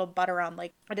smear a little butter on.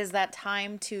 Like it is that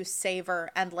time to savor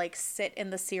and like sit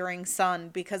in the searing sun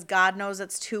because God knows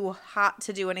it's too hot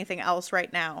to do anything else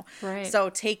right now. Right. So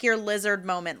take your lizard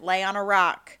moment, lay on a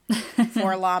rock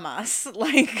for llamas.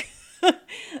 Like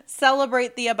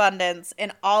celebrate the abundance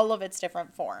in all of its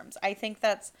different forms. I think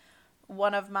that's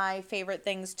one of my favorite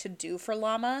things to do for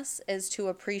llamas is to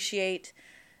appreciate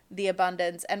the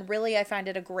abundance. And really, I find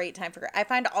it a great time I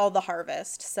find all the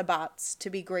harvest sabbats to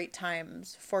be great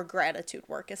times for gratitude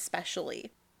work,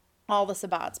 especially. All the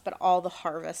sabbats, but all the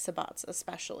harvest sabbats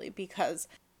especially, because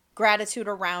gratitude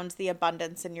around the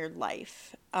abundance in your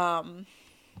life.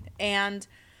 And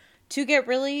to get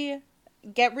really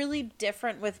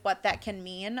different with what that can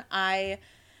mean, I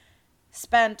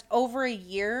spent over a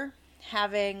year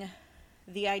having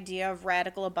the idea of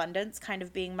radical abundance kind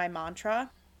of being my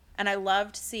mantra. And I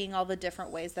loved seeing all the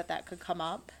different ways that could come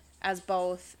up as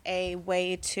both a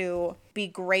way to be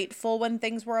grateful when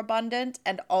things were abundant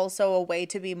and also a way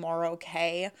to be more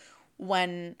okay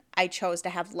when I chose to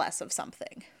have less of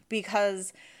something.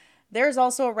 Because there's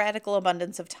also a radical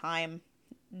abundance of time.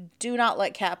 Do not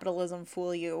let capitalism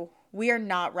fool you. We are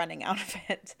not running out of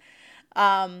it.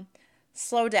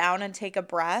 Slow down and take a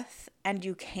breath, and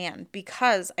you can.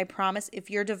 Because I promise if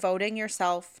you're devoting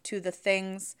yourself to the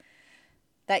things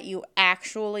that you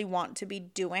actually want to be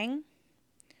doing,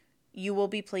 you will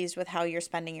be pleased with how you're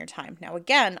spending your time. Now,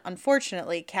 again,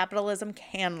 unfortunately, capitalism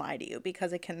can lie to you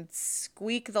because it can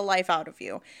squeak the life out of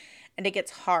you and it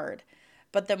gets hard.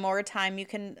 But the more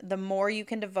you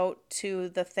can devote to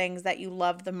the things that you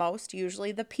love the most,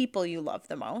 usually the people you love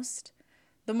the most,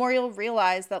 the more you'll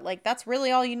realize that like, that's really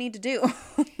all you need to do.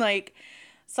 Like,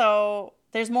 so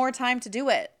there's more time to do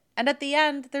it. And at the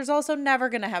end, there's also never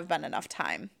going to have been enough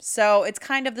time. So it's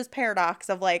kind of this paradox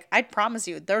of like, I promise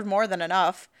you, there's more than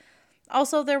enough.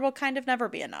 Also, there will kind of never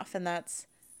be enough. And that's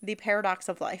the paradox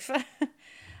of life.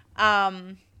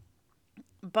 But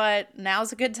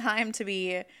now's a good time to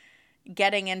be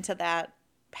getting into that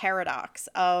paradox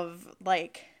of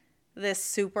like this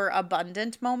super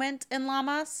abundant moment in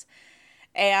llamas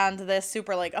and this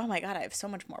super like, oh my God, I have so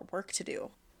much more work to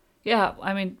do. Yeah,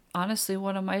 I mean, honestly,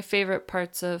 one of my favorite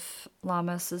parts of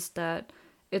Lammas is that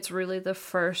it's really the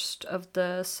first of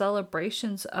the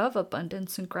celebrations of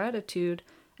abundance and gratitude.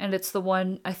 And it's the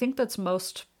one, I think, that's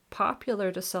most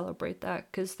popular to celebrate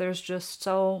that because there's just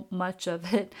so much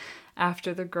of it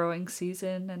after the growing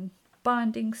season and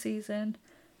bonding season.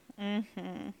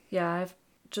 Mm-hmm. Yeah, I've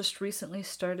just recently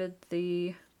started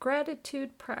the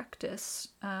gratitude practice.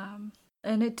 And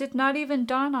it did not even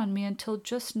dawn on me until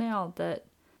just now that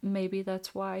maybe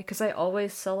that's why, because I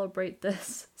always celebrate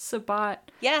this Sabbat.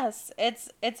 Yes,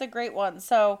 it's a great one.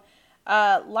 So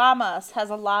Lammas has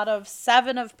a lot of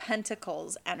Seven of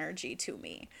Pentacles energy to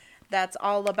me. That's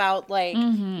all about like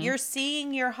you're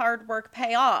seeing your hard work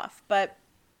pay off, but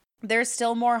there's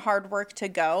still more hard work to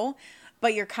go.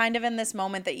 But you're kind of in this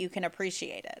moment that you can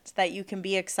appreciate it, that you can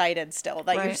be excited still,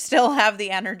 that you still have the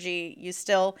energy, you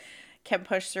still can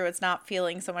push through. It's not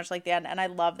feeling so much like the end. And I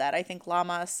love that. I think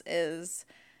Lammas is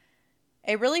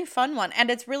a really fun one.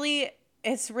 And it's really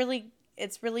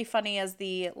funny as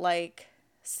the like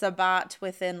Sabbat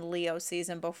within Leo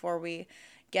season before we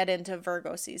get into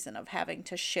Virgo season of having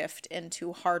to shift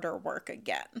into harder work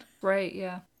again. Right,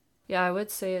 yeah. Yeah, I would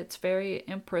say it's very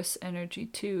Empress energy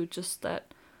too, just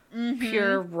that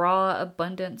pure raw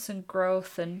abundance and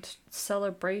growth and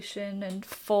celebration and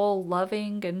full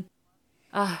loving and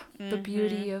the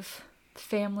beauty of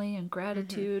family and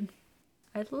gratitude.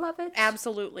 I love it.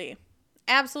 Absolutely.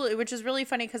 Absolutely, which is really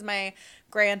funny because my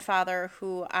grandfather,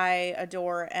 who I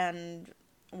adore and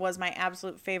was my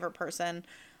absolute favorite person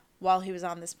while he was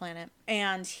on this planet,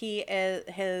 and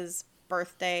his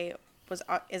birthday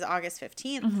is August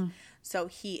 15th. So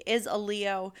he is a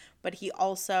Leo, but he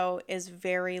also is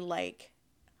very like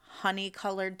honey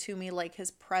colored to me. Like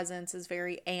his presence is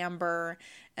very amber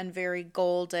and very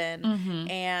golden.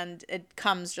 And it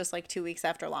comes just like 2 weeks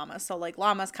after Lammas. So like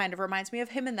Lammas kind of reminds me of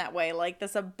him in that way. Like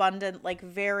this abundant, like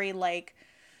very like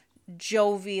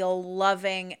jovial,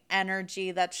 loving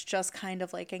energy that's just kind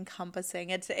of like encompassing.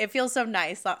 It feels so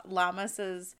nice. Lammas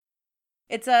is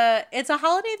it's a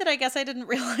holiday that I guess I didn't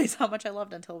realize how much I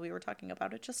loved until we were talking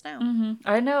about it just now.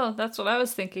 I know, that's what I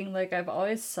was thinking. Like, I've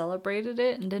always celebrated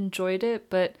it and enjoyed it,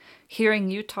 but hearing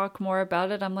you talk more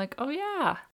about it, I'm like, oh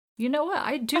yeah, you know what?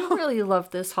 I do really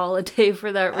love this holiday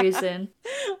for that reason.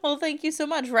 Well, thank you so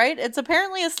much, right? It's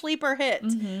apparently a sleeper hit.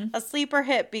 A sleeper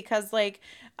hit because like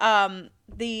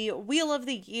the Wheel of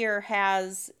the Year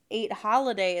has 8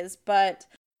 holidays, but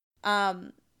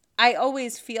I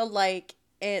always feel like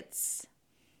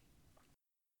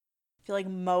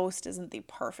most isn't the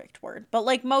perfect word, but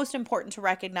like most important to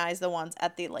recognize the ones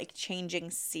at the like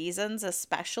changing seasons,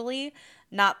 especially.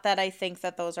 Not that I think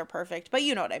that those are perfect, but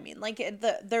you know what I mean. Like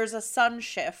there's a sun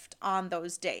shift on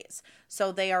those days,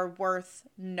 so they are worth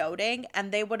noting,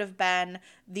 and they would have been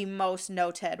the most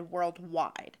noted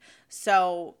worldwide.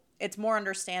 So it's more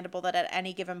understandable that at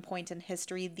any given point in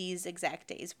history, these exact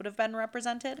days would have been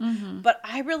represented. But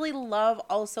I really love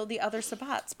also the other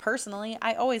Sabbats. Personally,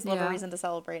 I always love a reason to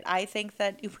celebrate. I think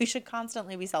that we should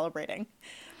constantly be celebrating.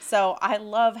 So I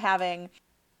love having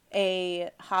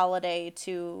a holiday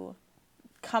to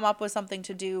come up with something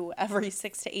to do every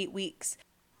 6 to 8 weeks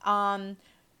on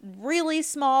really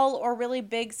small or really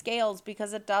big scales,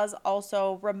 because it does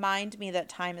also remind me that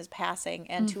time is passing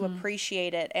and to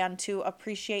appreciate it and to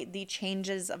appreciate the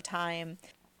changes of time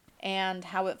and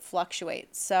how it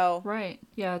fluctuates. So Right.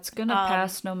 Yeah, it's gonna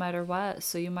pass no matter what,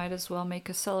 so you might as well make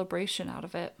a celebration out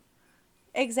of it.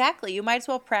 exactly, you might as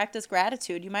well practice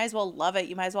gratitude. You might as well love it.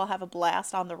 You might as well have a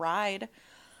blast on the ride.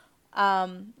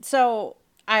 So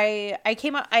I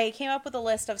came up with a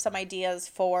list of some ideas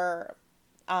for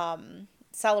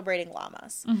celebrating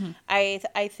llamas.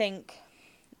 I think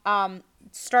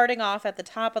starting off at the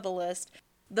top of the list,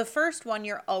 the first one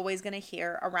you're always going to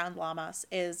hear around llamas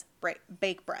is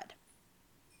bake bread.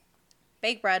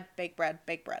 Bake bread, bake bread,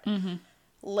 bake bread.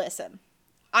 Listen,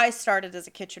 I started as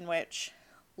a kitchen witch.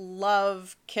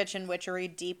 Love kitchen witchery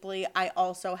deeply. I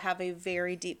also have a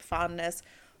very deep fondness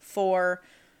for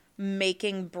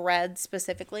making bread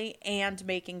specifically and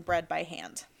making bread by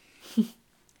hand.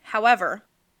 However,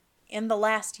 in the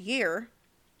last year,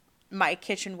 my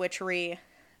kitchen witchery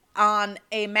on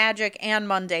a magic and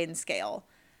mundane scale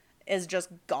is just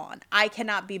gone. I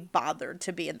cannot be bothered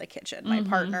to be in the kitchen. My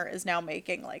partner is now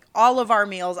making like all of our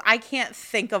meals. I can't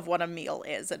think of what a meal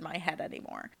is in my head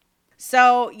anymore.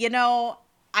 So, you know,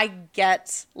 I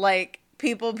get like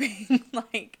people being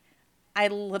like, I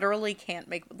literally can't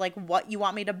make, like, what, you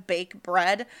want me to bake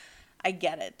bread? I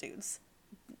get it, dudes.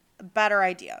 Better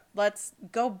idea. Let's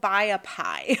go buy a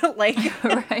pie. Like,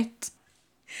 Right.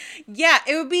 yeah,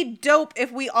 it would be dope if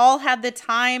we all had the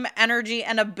time, energy,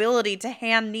 and ability to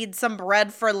hand knead some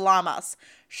bread for llamas.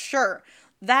 Sure,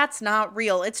 that's not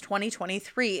real. It's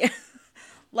 2023.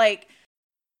 Like,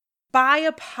 buy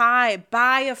a pie,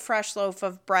 buy a fresh loaf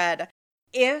of bread.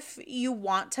 If you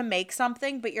want to make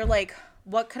something, but you're like,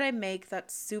 what could I make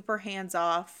that's super hands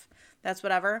off? That's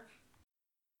whatever.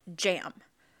 Jam.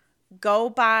 Go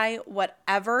buy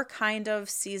whatever kind of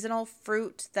seasonal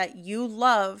fruit that you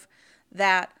love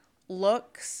that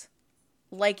looks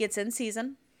like it's in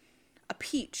season. A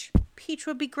peach. Peach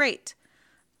would be great.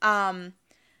 And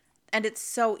it's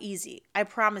so easy. I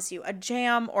promise you, a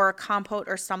jam or a compote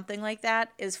or something like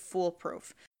that is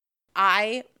foolproof.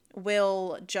 I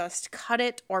will just cut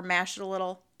it or mash it a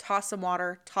little, toss some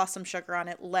water, toss some sugar on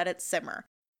it, let it simmer.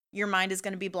 Your mind is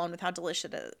going to be blown with how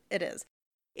delicious it is.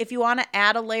 If you want to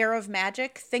add a layer of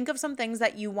magic, think of some things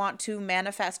that you want to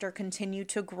manifest or continue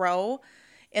to grow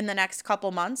in the next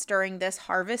couple months during this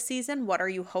harvest season. What are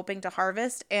you hoping to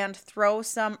harvest? And throw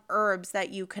some herbs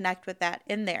that you connect with that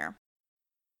in there.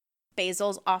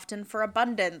 Basil's often for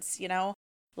abundance, you know,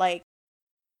 like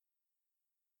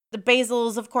the basil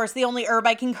is, of course, the only herb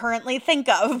I can currently think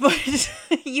of,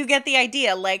 but you get the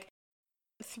idea. Like,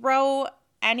 throw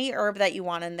any herb that you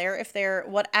want in there. If they're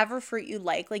whatever fruit you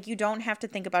like, you don't have to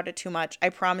think about it too much. I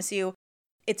promise you,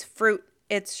 it's fruit,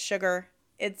 it's sugar,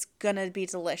 it's gonna be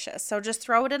delicious. So just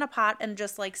throw it in a pot and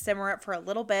just like simmer it for a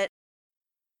little bit.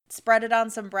 Spread it on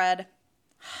some bread.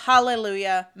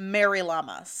 Hallelujah, Merry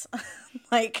Llamas.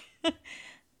 Like,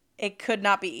 it could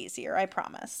not be easier, I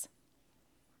promise.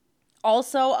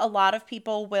 Also, a lot of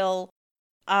people will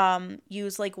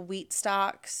use like wheat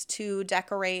stalks to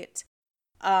decorate.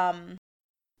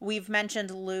 We've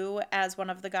mentioned Lu as one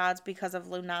of the gods because of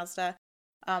Lunazda,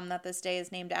 that this day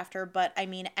is named after. But I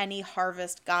mean, any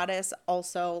harvest goddess,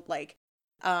 also like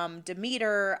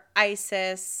Demeter,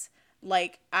 Isis.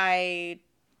 Like, I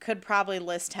could probably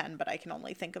list 10, but I can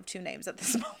only think of 2 names at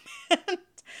this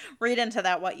moment. Read into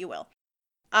that what you will.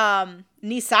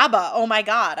 Nisaba. Oh my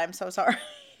God. I'm so sorry.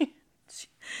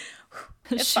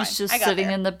 She's fine. just I got sitting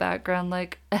there. in the background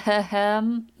like,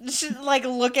 ahem. She's like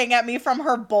looking at me from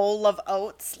her bowl of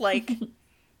oats. Like,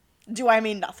 do I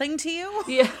mean nothing to you?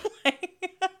 Yeah.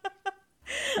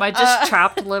 My just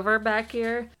chopped liver back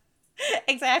here.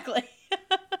 Exactly.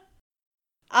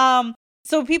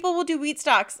 So people will do wheat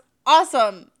stalks.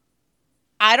 Awesome.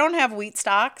 I don't have wheat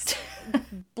stalks.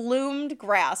 Bloomed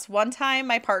grass. One time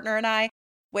my partner and I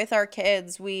with our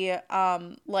kids, we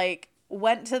like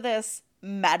went to this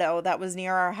meadow that was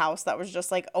near our house that was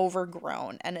just like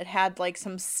overgrown, and it had like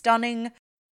some stunning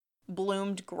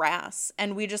bloomed grass,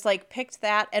 and we just like picked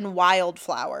that and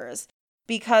wildflowers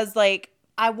because like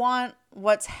I want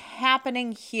what's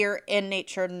happening here in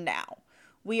nature now.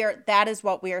 That is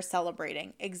what we are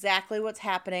celebrating. Exactly what's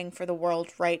happening for the world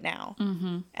right now.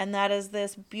 Mm-hmm. And that is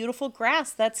this beautiful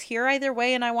grass that's here either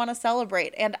way, and I want to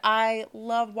celebrate. And I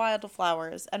love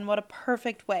wildflowers, and what a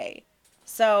perfect way.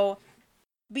 So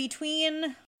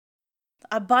between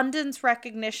abundance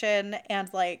recognition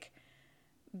and like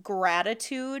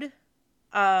gratitude,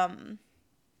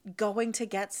 going to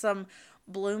get some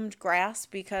bloomed grass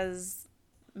because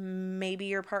maybe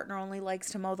your partner only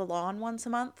likes to mow the lawn once a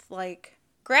month, like,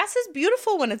 grass is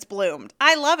beautiful when it's bloomed.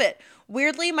 I love it.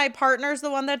 Weirdly, my partner's the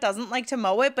one that doesn't like to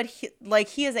mow it, but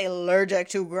he is allergic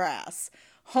to grass.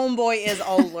 Homeboy is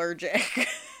allergic.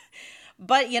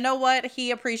 But you know what?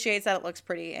 He appreciates that it looks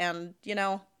pretty and,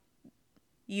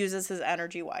 uses his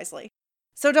energy wisely.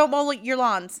 So don't mow your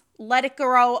lawns. Let it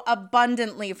grow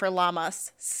abundantly for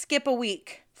llamas. Skip a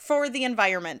week for the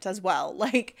environment as well.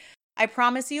 Like, I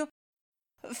promise you,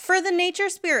 for the nature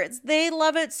spirits, they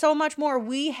love it so much more.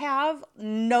 We have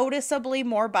noticeably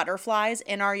more butterflies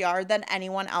in our yard than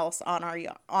anyone else on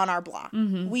our block.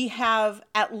 Mm-hmm. We have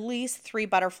at least 3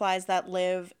 butterflies that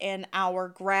live in our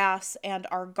grass and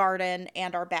our garden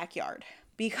and our backyard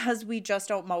because we just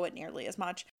don't mow it nearly as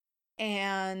much.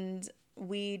 And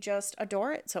we just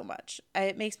adore it so much.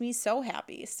 It makes me so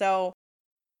happy. So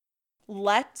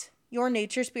let your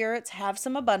nature spirits have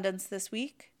some abundance this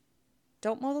week.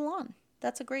 Don't mow the lawn.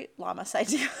 That's a great llamas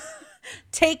idea.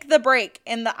 Take the break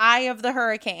in the eye of the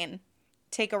hurricane.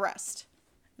 Take a rest.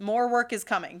 More work is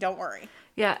coming. Don't worry.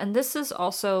 Yeah, and this is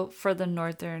also for the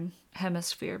Northern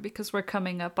Hemisphere because we're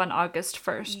coming up on August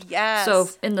 1st. Yes. So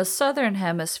in the Southern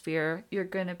Hemisphere, you're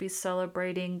going to be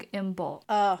celebrating Imbolc.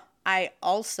 I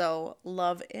also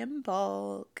love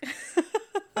Imbolc.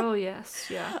 Oh, yes.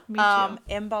 Yeah, me too.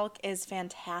 Imbolc is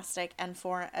fantastic, and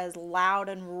for as loud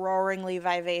and roaringly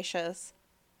vivacious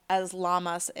as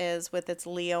Lammas is with its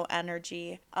Leo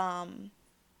energy, Imbolc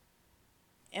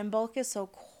is so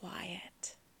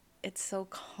quiet. It's so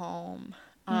calm.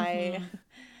 Mm-hmm.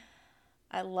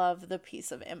 I love the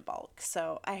peace of Imbolc.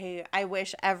 So I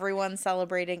wish everyone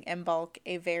celebrating Imbolc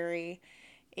a very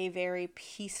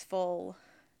peaceful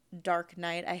dark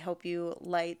night. I hope you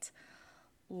light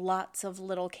lots of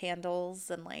little candles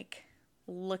and like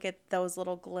look at those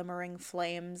little glimmering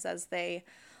flames as they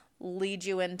lead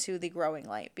you into the growing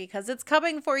light, because it's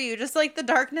coming for you just like the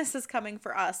darkness is coming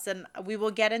for us. And we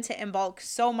will get into Imbolc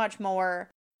so much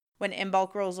more when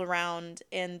Imbolc rolls around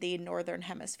in the Northern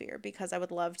Hemisphere, because I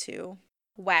would love to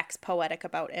wax poetic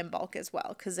about Imbolc as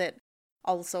well, because it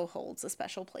also holds a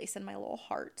special place in my little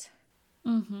heart.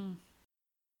 Mm-hmm.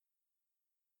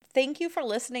 Thank you for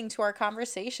listening to our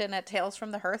conversation at Tales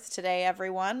from the Hearth today,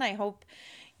 everyone. I hope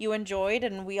you enjoyed,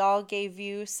 and we all gave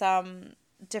you some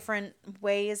different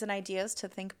ways and ideas to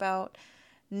think about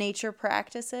nature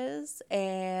practices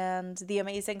and the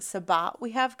amazing Sabbat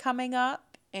we have coming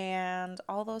up and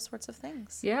all those sorts of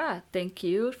things. Yeah, thank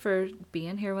you for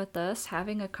being here with us,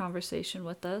 having a conversation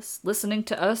with us, listening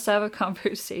to us have a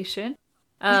conversation.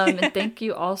 And thank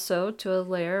you also to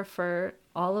Alaire for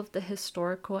all of the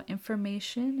historical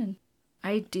information and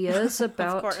ideas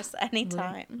about of course,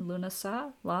 anytime.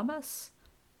 Lammas.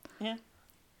 Yeah.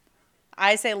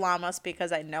 I say llamas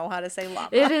because I know how to say llamas.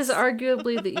 It is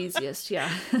arguably the easiest, yeah.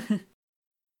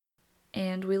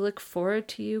 And we look forward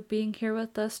to you being here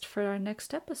with us for our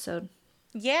next episode.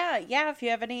 Yeah. If you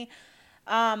have any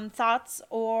thoughts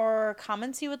or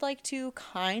comments you would like to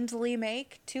kindly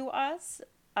make to us,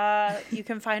 you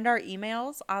can find our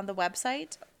emails on the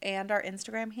website and our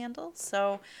Instagram handles.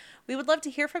 So we would love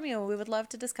to hear from you. We would love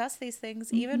to discuss these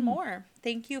things even more.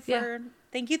 Thank you for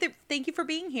thank you for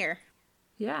being here.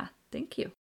 Yeah, thank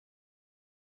you.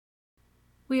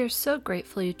 We are so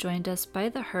grateful you joined us by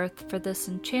the hearth for this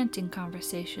enchanting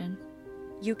conversation.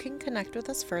 You can connect with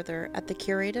us further at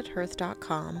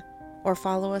thecuratedhearth.com or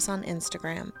follow us on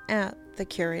Instagram at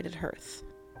thecuratedhearth.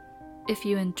 If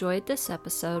you enjoyed this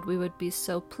episode, we would be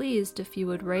so pleased if you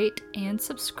would rate and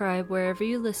subscribe wherever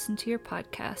you listen to your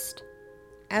podcast.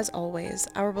 As always,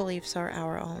 our beliefs are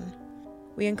our own.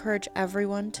 We encourage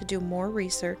everyone to do more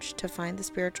research to find the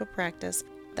spiritual practice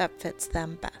that fits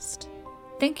them best.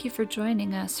 Thank you for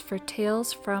joining us for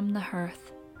Tales from the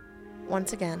Hearth.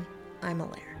 Once again, I'm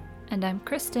Alaire. And I'm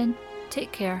Kristen.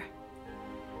 Take care.